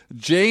on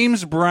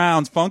James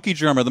Brown's Funky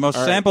Drummer, the most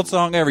sampled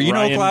song ever. You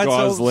Ryan know Clyde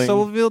Gosling.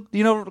 Stubblefield?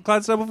 You know what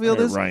Clyde Stubblefield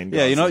Yeah, is? Ryan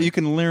Yeah, Gosling. you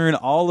can learn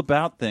all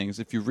about things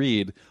if you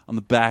read on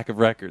the back of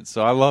records.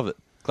 So I love it.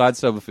 Clyde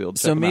Stubblefield.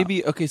 So maybe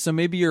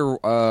you're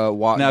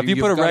now if you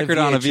put a record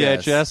on a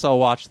VHS, I'll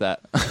watch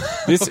that.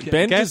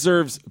 Ben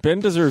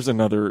deserves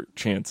another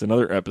chance,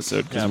 another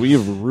episode because we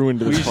have ruined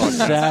this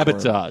podcast.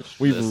 Sabotage.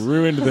 We've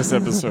ruined this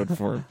episode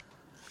for him.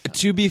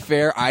 To be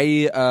fair,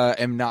 I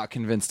am not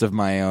convinced of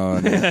my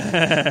own.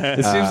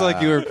 It seems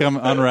like you were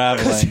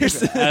unraveling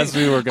as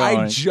we were going.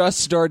 I just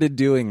started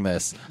doing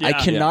this. I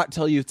Yeah. cannot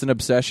tell you it's an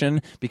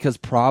obsession because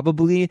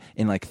probably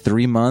in like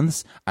 3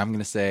 months, I'm going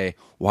to say,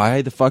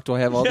 why the fuck do I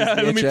have all Yeah,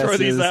 these VHSs? let me throw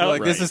these out.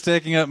 Like this is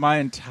taking up my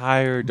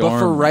entire dorm. But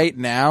for room. right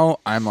now,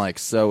 I'm like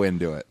so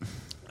into it.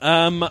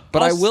 But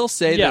I will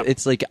say that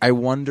it's like I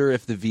wonder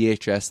if the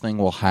VHS thing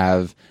will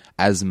have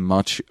as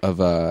much of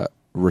a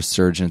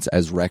resurgence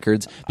as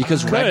records,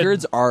 because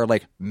records are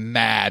like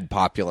mad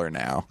popular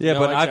now. Yeah, No,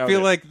 but I I doubt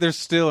feel it. like there's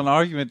still an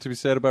argument to be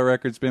said about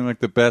records being like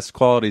the best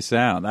quality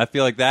sound. I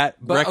feel like that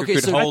record okay,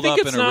 could so I hold think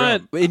up it's in a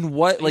not- room. In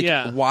what, like,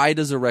 Yeah. why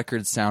does a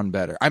record sound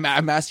better? I'm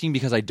asking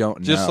because I don't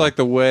know. Just like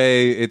the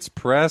way it's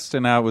pressed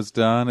and how it was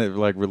done, it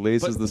like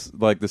releases this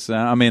like the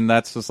sound. I mean,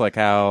 that's just like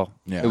how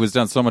Yeah. it was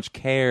done. So much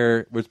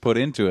care was put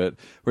into it.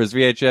 Whereas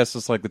VHS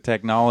is like the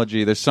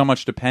technology. There's so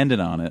much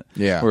dependent on it.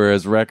 Yeah.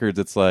 Whereas records,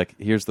 it's like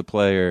here's the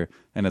player,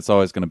 and it's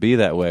always going to be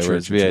that way.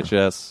 Whereas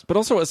VHS, But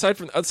also, aside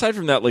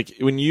from that, like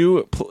when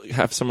you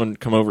have someone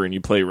come over and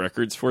you play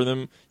records for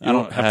them, you I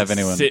don't have have to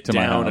anyone sit to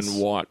my down house.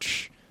 and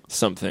watch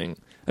something.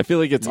 I feel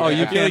like it's Oh,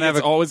 you I feel can't like have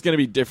it's a- always going to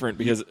be different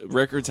because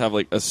records have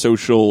like a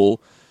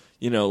social,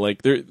 like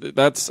I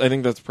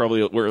think that's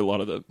probably where a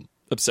lot of the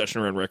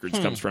obsession around records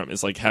comes from.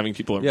 Is like having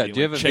people Yeah, being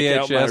do you like, have a check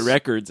out my VHS?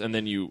 records, and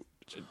then you.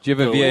 do you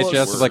have a Go VHS look.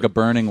 as like a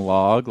burning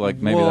log? Like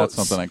maybe Well, that's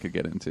something I could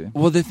get into.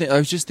 Well, I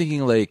was just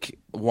thinking, like,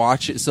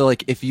 watch it. So,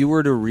 like, if you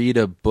were to read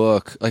a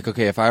book, like,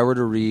 okay, if I were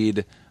to read,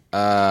 you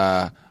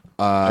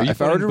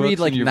if I were to putting read, books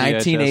like, in your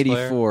VHS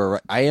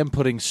 1984, I am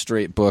putting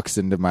straight books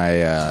into my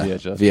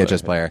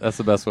VHS player. That's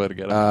the best way to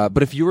get it.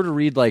 But if you were to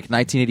read, like,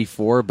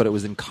 1984, but it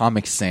was in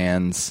Comic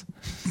Sans,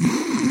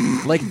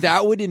 like,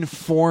 that would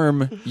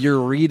inform your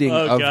reading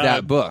Oh, of God.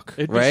 that book,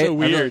 It'd be right? so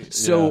weird.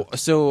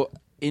 So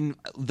in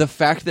the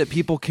fact that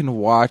people can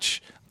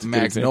watch a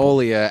good example.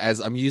 Magnolia, as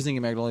I'm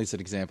using Magnolia as an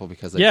example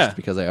because Yeah.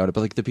 because I own it,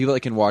 but like the people that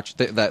can watch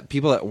that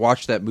people that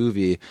watch that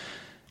movie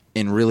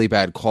in really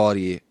bad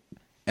quality,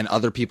 and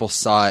other people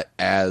saw it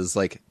as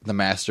like the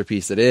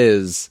masterpiece it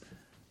is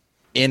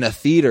in a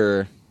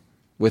theater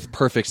with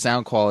perfect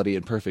sound quality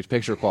and perfect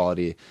picture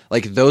quality,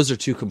 like those are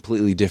two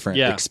completely different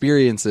Yeah.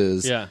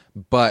 experiences. Yeah.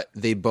 But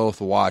they both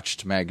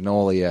watched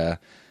Magnolia,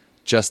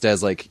 just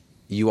as like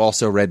you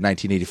also read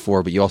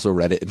 1984, but you also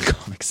read it in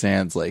Comic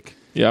Sans. Like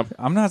Yeah.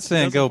 I'm not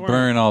saying That's go important.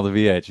 burn all the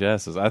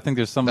VHSs. I think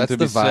there's something that's to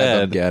the be vibe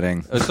said. I'm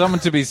getting. There's something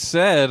to be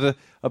said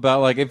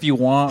about like if you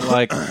want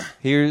like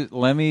here,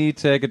 let me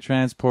take a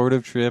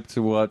transportive trip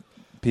to how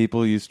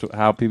people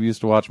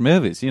used to watch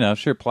movies.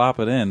 Sure, plop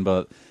it in,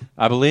 but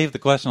I believe the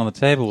question on the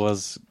table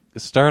was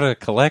start a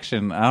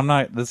collection.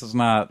 This is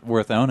not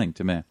worth owning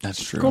to me.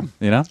 That's true.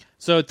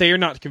 So they are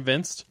not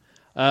convinced.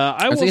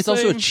 I will I think it's say,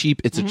 also a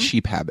cheap. It's a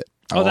cheap habit.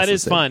 Oh, I'll that also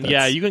is say fun. Yeah,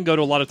 that's- you can go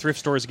to a lot of thrift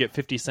stores and get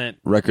 50-cent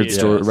records.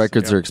 VHS.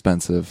 Records are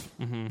expensive.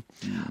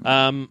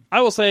 I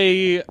will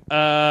say, you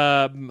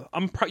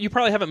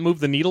probably haven't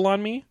moved the needle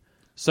on me,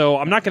 so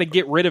I'm not going to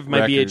get rid of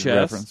my VHS.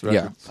 Reference.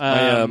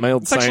 Yeah. My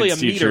old it's actually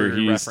science a meter teacher,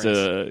 he used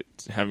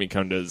reference. to have me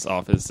come to his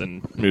office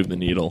and move the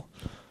needle.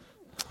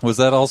 Was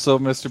that also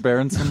Mr.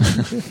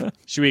 Berenson?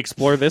 Should we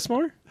explore this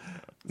more?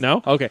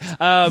 No. Okay.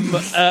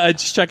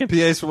 Just checking.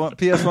 PS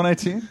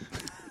 118.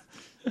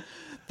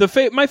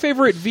 My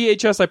favorite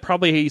VHS I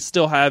probably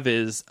still have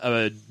is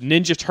a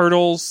Ninja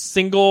Turtles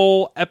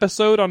single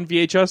episode on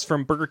VHS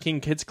from Burger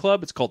King Kids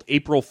Club. It's called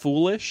April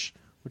Foolish,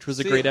 which was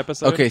a great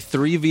episode. Okay,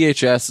 3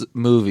 VHS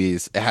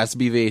movies. It has to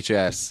be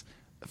VHS.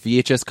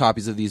 VHS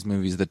copies of these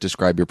movies that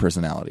describe your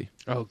personality.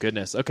 Oh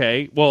goodness.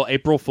 Okay. Well,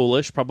 April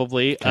Foolish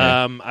probably.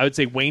 I would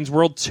say Wayne's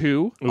World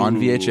 2 On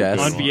VHS.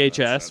 on Good one. VHS,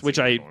 That's which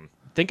a I good one.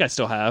 think I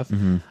still have.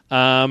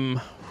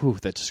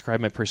 That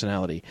describe my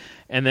personality.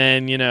 And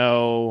then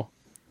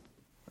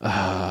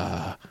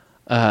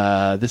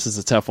this is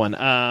a tough one.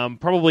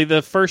 Probably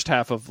the first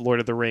half of Lord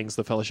of the Rings,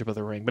 The Fellowship of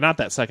the Ring, but not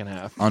that second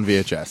half On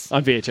VHS.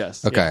 on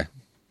VHS. Okay.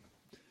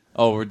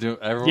 Oh, we're doing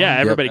everyone. Yeah,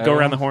 everybody go around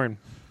everyone? the horn.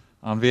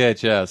 On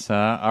VHS,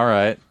 huh? All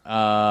right.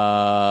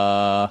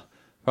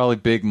 Probably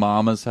Big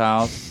Mama's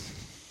House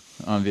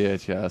on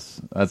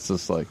VHS. That's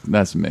just like,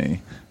 that's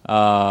me.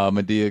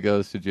 Medea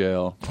Goes to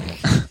Jail.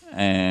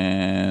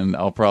 And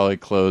I'll probably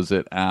close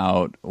it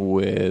out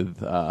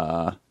with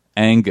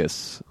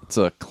Angus. It's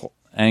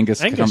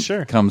Angus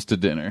sure. comes to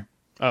dinner.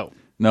 Oh,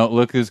 No,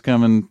 look who's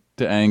coming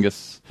to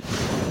Angus.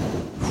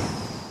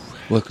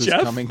 Look who's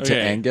Jeff? coming to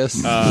Okay.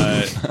 Angus.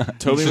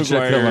 Tobey should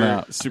check that one Maguire,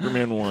 out.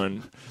 Superman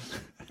 1,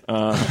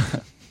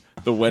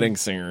 The Wedding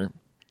Singer.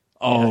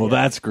 Oh,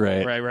 that's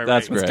great. Right.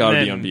 That's right. great. gotta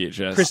And be then on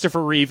VHS.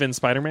 Christopher Reeve in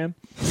Spider-Man.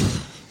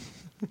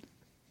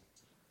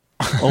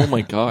 Oh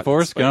my God,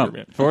 Forrest Gump.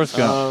 Spider-Man. Forrest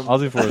Gump. I'll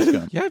do Forrest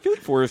Gump. Yeah, I feel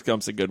like Forrest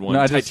Gump's a good one. No,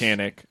 I just-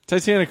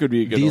 Titanic would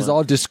be a good These one.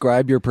 all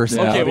describe your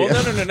personality. Okay,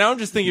 well, no. Now I'm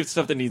just thinking of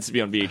stuff that needs to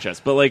be on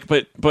VHS.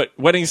 But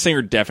Wedding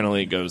Singer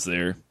definitely goes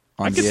there.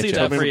 On I can see VHS. that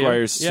Tobey for you.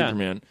 Maguire's Yeah.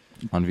 Superman.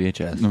 On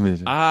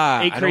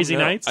VHS. Eight Crazy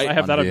Nights. I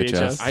have that on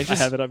VHS. VHS. I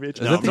have it on VHS.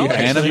 that I'm not the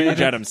actually a animated?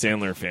 huge Adam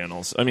Sandler fan.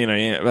 I mean,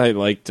 I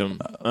liked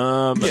him.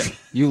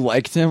 You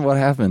liked him? What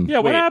happened? Yeah,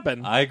 what Wait.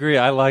 happened? I agree.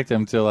 I liked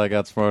him till I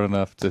got smart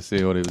enough to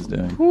see what he was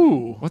doing.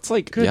 Ooh, What's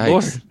like good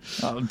Yikes.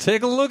 lord.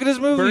 Take a look at his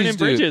movies, Burning dude.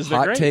 Bridges. They're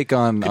Hot great. take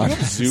on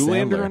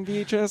Zoolander Sandler. on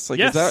VHS? Like,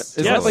 Yes,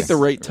 is yes. that like the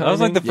right time? That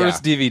was like the Yeah.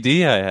 first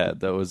DVD I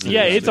had. That was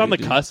Yeah, it's on the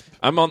DVD. cusp.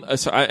 I'm on,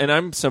 and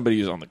I'm somebody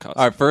who's on the cusp.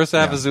 All right, first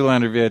half Yeah. is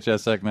Zoolander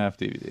VHS, second half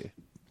DVD.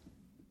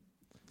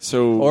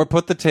 So Or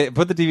put the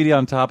DVD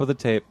on top of the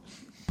tape.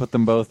 put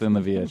them both in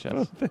the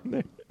VHS.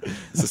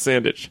 It's a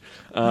sandwich.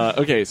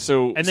 Okay,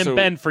 so And then so,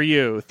 Ben, for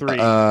you, 3.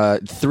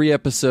 3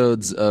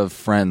 episodes of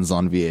Friends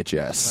on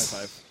VHS. High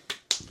five.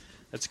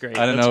 That's great.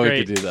 I didn't That's know great.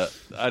 we could do that.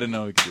 I didn't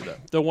know we could do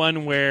that. The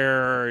one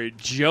where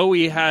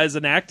Joey has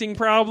an acting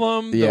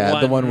problem.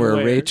 Yeah, the one where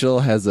Rachel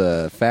has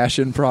a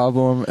fashion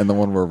problem, and the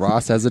one where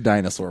Ross has a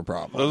dinosaur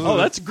problem. Oh,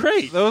 that's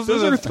great. Those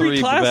are the 3 three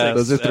classics. best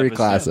Those are 3 episodes.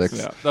 classics.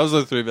 Yeah. Those are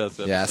the 3 best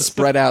episodes. Yeah,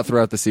 spread out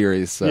throughout the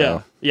series.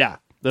 So Yeah.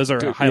 Those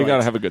are you highlights. got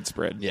to have a good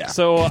spread. yeah.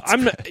 So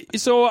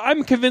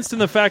I'm convinced in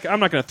the fact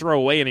I'm not going to throw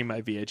away any of my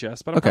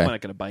VHS, but I'm Okay. probably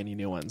not going to buy any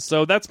new ones.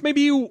 So that's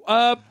maybe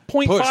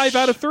 0.5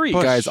 out of 3.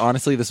 Guys,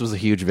 honestly, this was a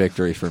huge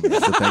victory for me.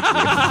 So thank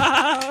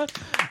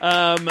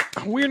you.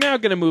 We're now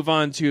going to move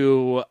on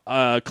to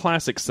a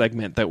classic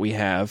segment that we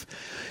have.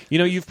 You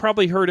know, you've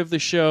probably heard of the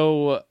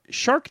show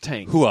Shark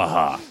Tank.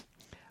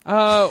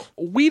 Hoo-ah-ha.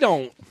 We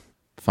don't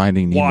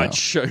Finding Nemo. watch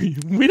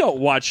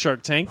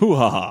Shark Tank.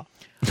 Hoo-ha-ha.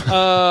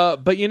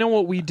 But you know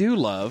what we do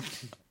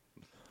love?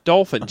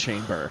 Dolphin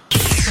Chamber.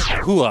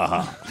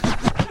 Hoo-ah-ha.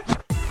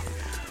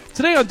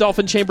 Today on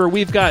Dolphin Chamber,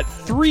 we've got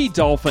 3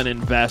 dolphin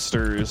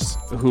investors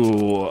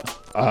who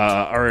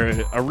are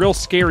a real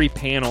scary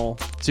panel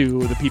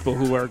to the people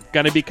who are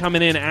going to be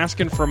coming in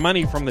asking for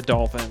money from the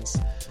Dolphins.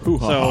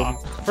 So,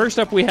 first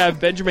up, we have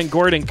Benjamin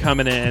Gordon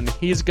coming in.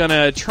 He's going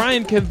to try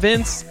and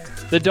convince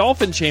the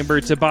Dolphin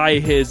Chamber to buy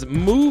his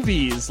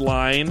movies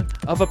line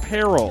of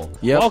apparel.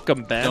 Yep.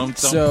 Welcome, Ben.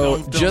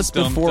 So, just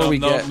before we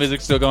get-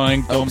 music's still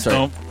going. Oh,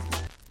 sorry.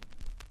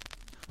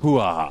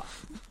 Hoo-ah-ha.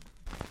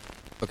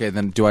 Okay,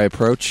 then do I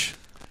approach?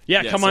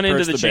 Yeah, Yes, come on into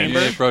approach the the bench.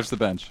 chamber. Approach the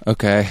bench.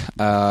 Okay.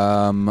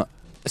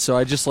 So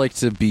I just like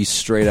to be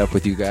straight up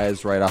with you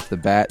guys right off the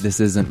bat. This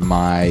isn't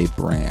my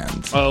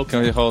brand. Oh,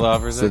 Can we hold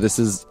off for a So second? this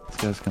is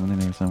guy's coming in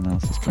here. Someone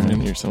else is Come coming in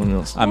in. here, someone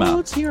else. I'm out.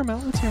 Let's hear him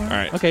out. All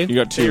right. Okay. You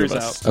got 2 Thayer's of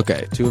us. out.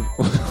 Okay, 2 of.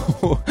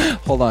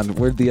 Hold on.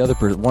 Where'd the other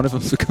person? One of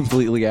them's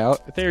completely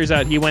out. Thayer's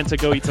out. He went to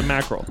go eat some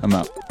mackerel. I'm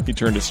out. He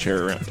turned his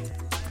chair around.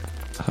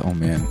 Oh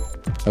man.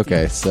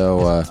 Okay,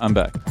 so I'm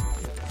back.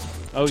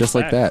 Oh, just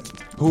he's like back. that.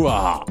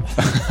 Hoo-ah-ha.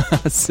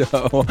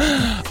 So,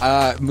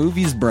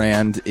 Movies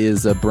Brand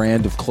is a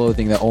brand of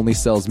clothing that only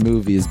sells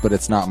movies, but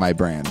it's not my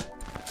brand.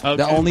 Okay.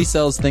 That only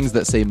sells things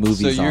that say So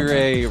movies on you're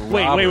them.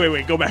 a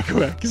Wait. Go back.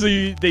 So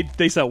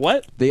they sell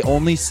what? They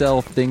only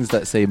sell things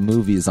that say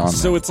movies on them.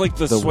 So it's like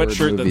the word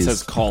sweatshirt that movies.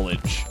 says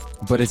college.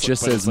 But it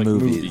just but says it's like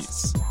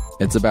movies.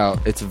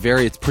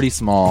 It's pretty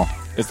small.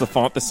 Is the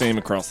font the same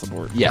across the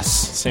board? Yes.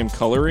 Same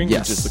coloring?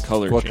 Yes. Or just the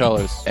color What change?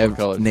 colors? What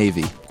colors?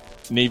 Navy.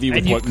 Navy with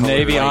And you- what color?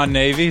 Navy White. on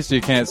navy, so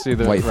you can't see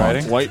the White font.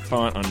 writing. White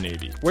font on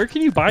navy. Where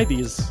can you buy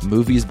these?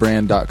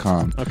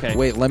 Moviesbrand.com. Okay.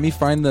 Wait, let me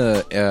find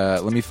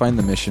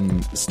the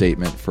mission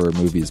statement for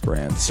Movies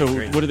Brand. So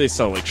what do they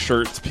sell? Like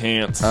shirts,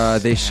 pants?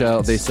 They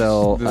sell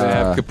Do they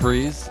have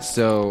capris?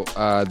 so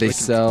they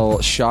sell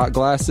shot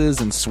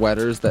glasses and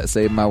sweaters that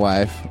say my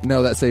wife.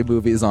 No, that say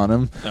movies on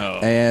them. Oh.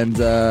 And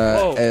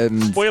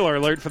Spoiler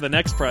alert for the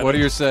next product. What are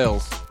your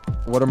sales?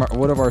 what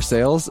of our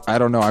sales? I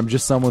don't know. I'm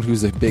just someone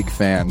who's a big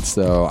fan,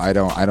 so I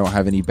don't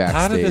have any backstage.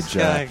 How did this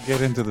guy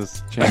get into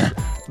this chamber?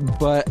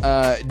 But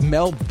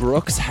Mel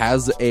Brooks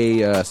has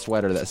a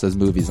sweater that says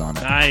movies on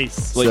it.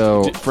 Nice. Like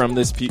so- from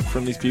these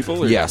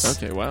people? Or?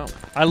 Yes. Okay. Wow.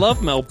 I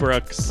love Mel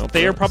Brooks. Mel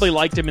Thayer Brooks. probably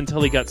liked him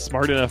until he got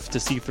smart enough to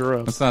see through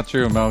him. That's not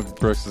true. Mel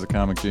Brooks is a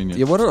comic genius.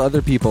 Yeah, what are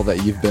other people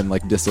that you've been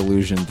like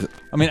disillusioned?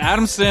 I mean,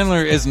 Adam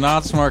Sandler is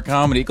not smart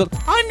comedy. He goes,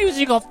 I'm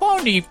using a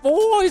funny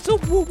voice.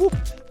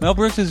 Mel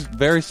Brooks is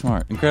very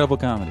smart. Incredible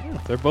comedy.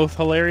 They're both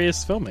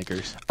hilarious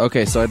filmmakers.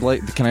 Okay, so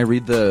can I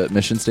read the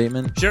mission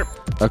statement? Sure.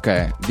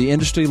 Okay, the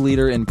industry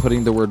leader in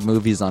putting the word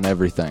movies on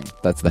everything.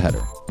 That's the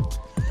header.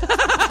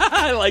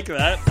 I like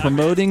that.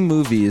 Promoting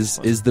movies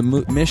is the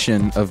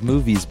mission of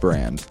Movies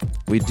Brand.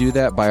 We do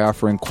that by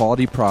offering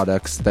quality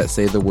products that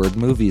say the word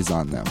movies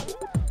on them.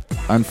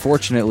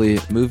 Unfortunately,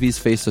 movies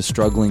face a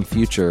struggling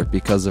future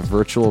because of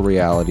virtual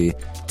reality,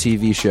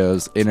 TV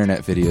shows,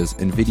 internet videos,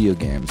 and video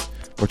games,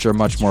 which are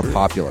much more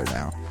popular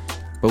now.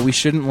 But we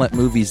shouldn't let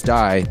movies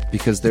die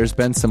because there's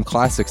been some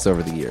classics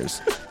over the years,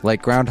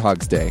 like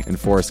Groundhog's Day and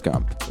Forrest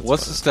Gump.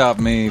 What's to stop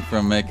me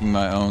from making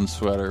my own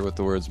sweater with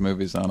the words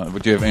movies on it?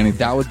 Would you have anything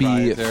That would be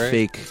proprietary?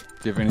 fake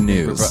Do you have anything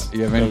news.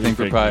 You have anything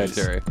fake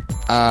proprietary?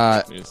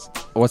 News.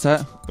 What's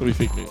that? It'll be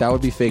fake news. That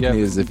would be fake Do you have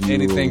news if you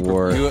anything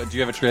were... do you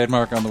have a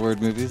trademark on the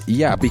word movies?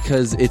 Yeah,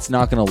 because it's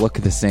not going to look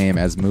the same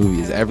as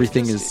movies.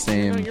 Everything is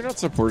same. You're not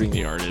supporting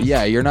the artist.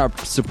 Yeah, you're not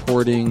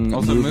supporting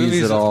Also,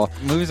 movies at all.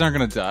 Movies aren't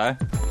going to die.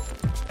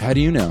 How do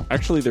you know?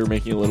 Actually, they're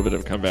making a little bit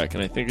of a comeback,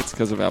 and I think it's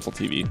because of Apple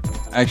TV.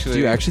 Actually,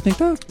 Do you actually think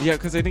that? Yeah,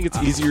 because I think it's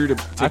easier to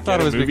I get thought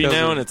it a was movie because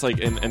now, of- and it's like,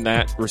 and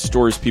that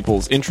restores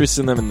people's interest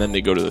in them, and then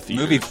they go to the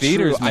theater. movie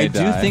theaters True, may I do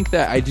die. think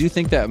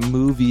that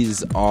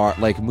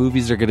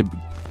movies are going to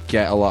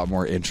get a lot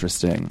more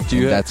interesting.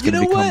 you- And that's going to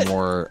You know become what?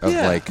 more of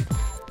Yeah. like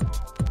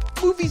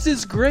Movies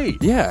is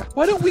great. yeah.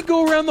 Why don't we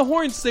go around the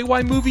horn and say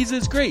why movies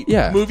is great?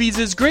 Yeah. Movies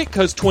is great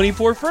because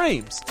 24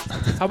 frames.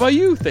 How about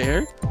you,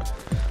 Thayer?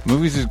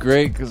 movies is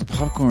great because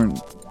popcorn.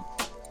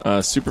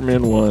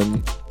 Superman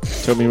 1,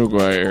 Tobey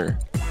Maguire,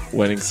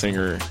 Wedding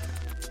Singer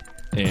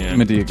and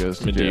Medea Goes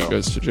to Jail.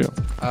 Goes to Jail.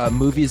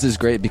 Movies is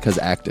great because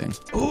acting.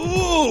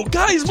 Ooh,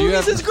 guys,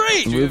 movies is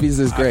great. Movies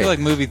is I great. feel like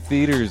movie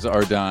theaters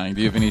are dying.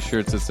 Do you have any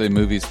shirts that say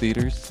movies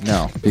theaters?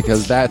 No,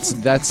 because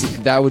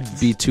that would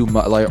be too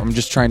much. Like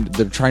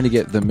they're trying to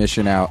get the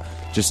mission out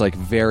just like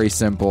very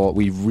simple.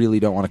 We really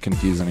don't want to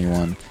confuse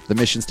anyone. The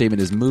mission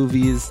statement is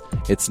movies.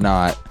 It's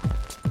not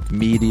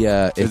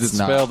media. It's Is it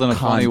not spelled in a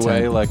funny content.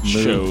 way, like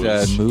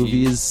Shows.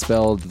 Movies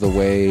spelled the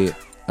way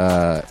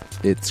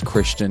its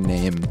Christian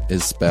name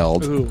is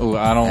spelled. Ooh,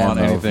 I don't want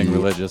anything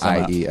religious.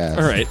 I'm out. IES.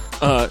 All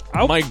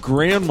right. My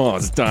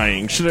grandma's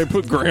dying. Should I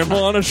put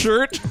grandma on a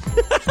shirt?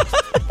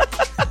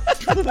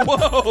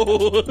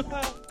 Whoa.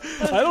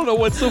 I don't know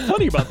what's so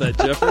funny about that,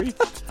 Jeffrey.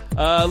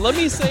 Let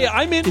me say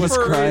I'm in was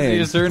for crying.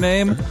 Is her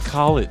name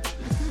College?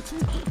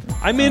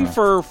 I'm in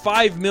for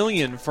 $5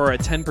 million for a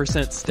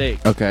 10%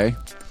 stake. Okay.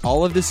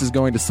 All of this is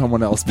going to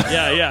someone else.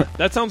 Yeah,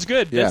 that sounds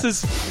good. Yeah. This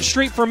is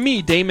straight from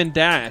me, Damon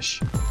Dash,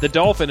 the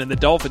dolphin in the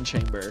dolphin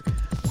chamber.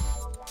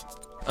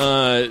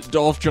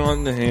 Dolph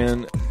John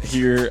Nahan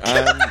here.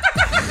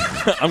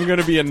 I'm going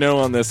to be a no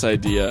on this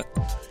idea.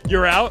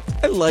 You're out?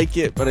 I like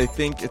it, but I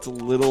think it's a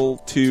little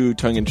too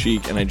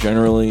tongue-in-cheek, and I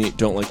generally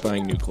don't like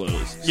buying new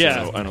clothes.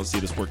 Yeah. So I don't see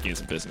this working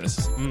as a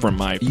business from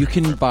my You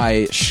can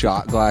buy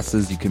shot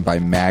glasses. You can buy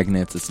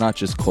magnets. It's not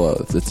just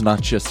clothes. It's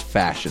not just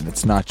fashion.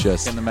 It's not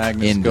just Can the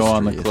magnets go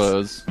on the industry.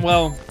 clothes?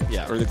 Well,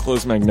 Yeah, or the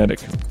clothes magnetic.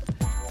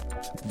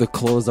 The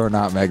clothes are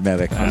not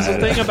magnetic. the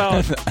thing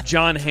about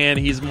John Hand,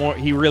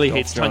 he really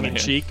hates John tongue in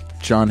cheek.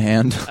 John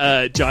Hand.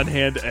 John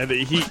Hand, and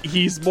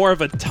he's more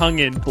of a tongue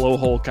in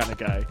blowhole kind of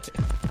guy.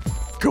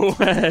 Go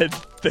ahead,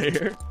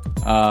 there.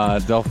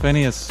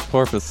 Delphinius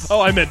Porpoise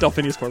Oh, I meant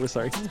Delphinius Corvus.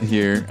 Sorry.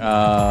 here.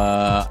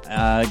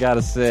 I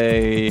gotta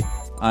say,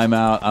 I'm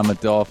out. I'm a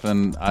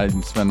dolphin. I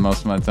spend most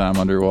of my time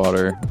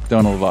underwater.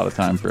 Don't have a lot of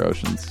time for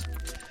oceans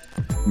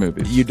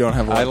movies. You don't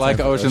have a lot I of like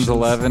time for Ocean's oceans.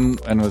 11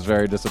 and was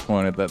very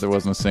disappointed that there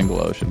wasn't a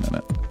single ocean in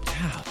it.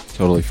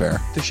 Totally fair.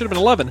 There should have been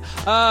 11.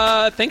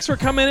 Thanks for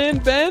coming in,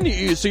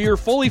 Ben. So you're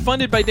fully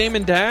funded by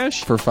Damon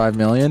Dash. For $5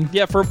 million?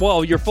 Yeah,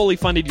 you're fully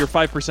funded your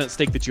 5%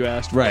 stake that you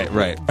asked for.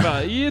 Right.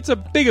 It's a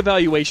big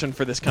evaluation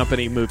for this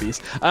company,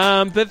 movies.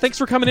 But thanks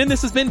for coming in.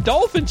 This has been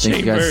Dolphin Thank Chamber.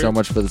 you guys so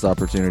much for this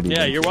opportunity.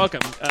 Yeah, you're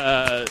welcome.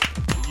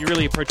 You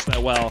really approached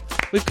that well.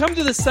 We've come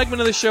to this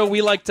segment of the show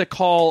we like to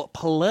call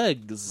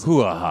plugs.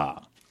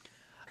 Hoo-ha.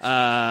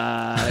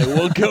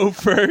 We'll go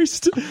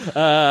first.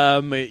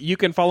 You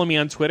can follow me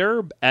on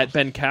Twitter at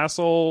Ben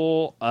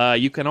Castle.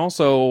 You can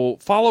also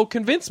follow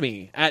Convince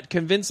Me at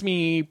Convince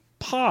Me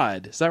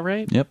Pod. Is that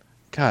right? Yep.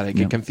 God, I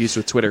get confused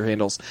with Twitter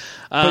handles.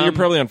 But you're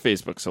probably on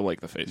Facebook, so like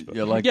the Facebook.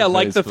 You like yeah, the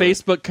like the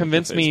Facebook. Facebook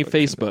Convince Me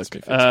Facebook,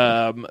 Facebook. Convince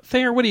Me Facebook.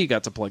 Thayer, what do you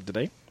got to plug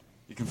today?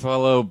 You can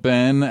follow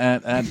Ben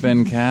at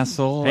Ben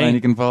Castle, Hey. and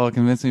you can follow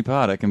Convince Me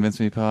Pod at Convince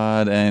Me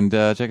Pod, and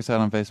check us out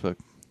on Facebook.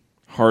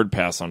 Hard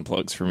pass on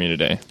plugs for me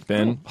today.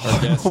 Ben,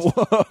 our guest,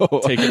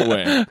 take it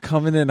away.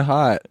 Coming in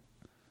hot.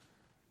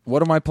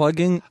 What am I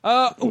plugging?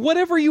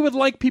 Whatever you would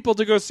like people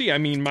to go see. I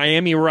mean,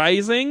 Miami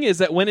Rising.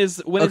 When is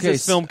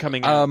this film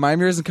coming out?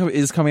 Miami Rising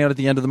is coming out at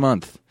the end of the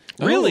month.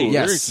 Really?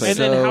 Yes. very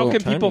exciting. And then how So-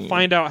 can people timing.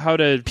 find out how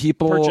to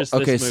purchase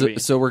this movie?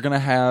 So we're gonna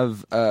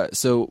have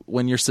so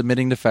when you're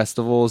submitting to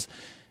festivals,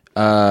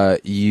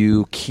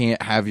 you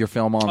can't have your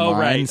film online.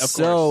 right, of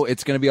so course.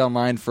 it's gonna be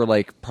online for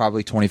like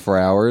probably 24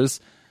 hours.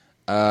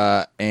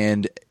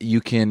 And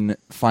you can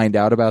find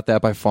out about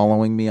that by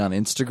following me on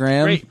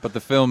Instagram. Great. But the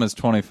film is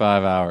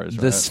 25 hours.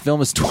 This right?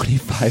 film is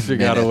 25 You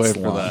gotta minutes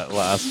wait for long. that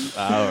last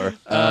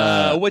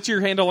hour. What's your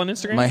handle on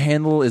Instagram? My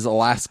handle is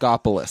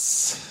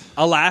Alaskopolis.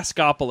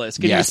 Alaskopolis.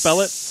 Can you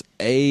spell it?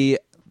 I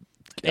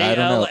don't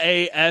know.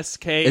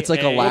 Alaska. It's like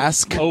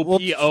Alask-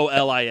 Opolis.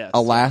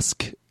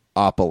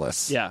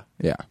 Alaskopolis. Yeah.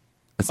 Yeah.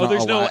 It's Oh,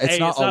 there's no A. It's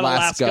not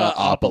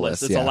Alaskaopolis.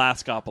 It's yeah.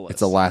 Alaskopolis.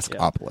 It's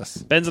Alaskopolis.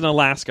 Yeah. Ben's an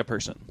Alaska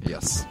person.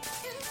 Yes.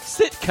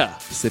 Sitka.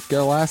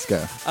 Sitka,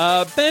 Alaska.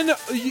 Ben,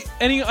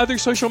 any other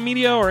social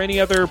media or any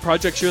other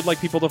projects you would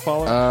like people to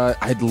follow?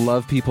 I'd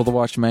love people to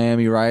watch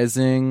Miami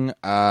Rising.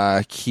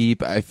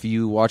 If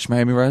you watch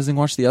Miami Rising,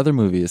 watch the other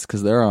movies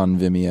because they're on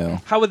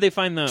Vimeo. How would they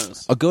find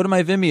those? Go to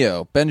my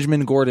Vimeo,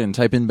 Benjamin Gordon.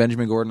 Type in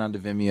Benjamin Gordon onto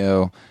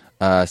Vimeo.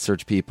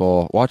 Search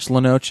people. Watch La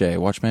Noche.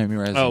 Watch Miami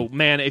Rising. Oh,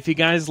 man, if you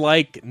guys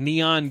like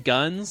neon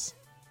guns,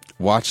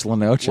 Watch La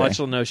Noche. watch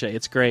La Noche.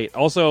 It's great.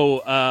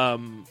 Also,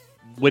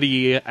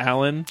 Woody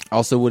Allen.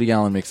 Also, Woody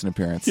Allen makes an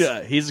appearance.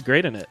 Yeah, he's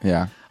great in it.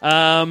 Yeah.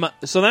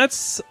 So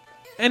that's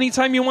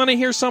anytime you want to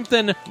hear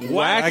something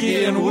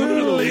wacky and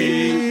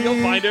woodly,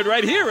 you'll find it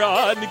right here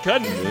on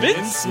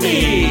Convince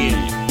Me.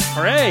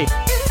 Hooray!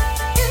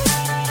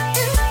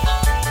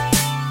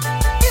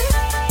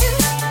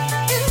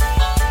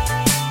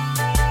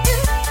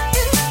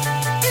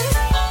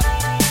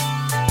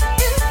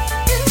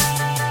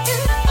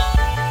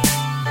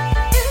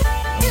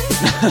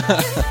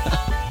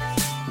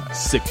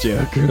 Sick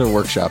joke. We're gonna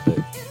workshop it.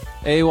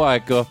 Hey,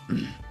 Waiko.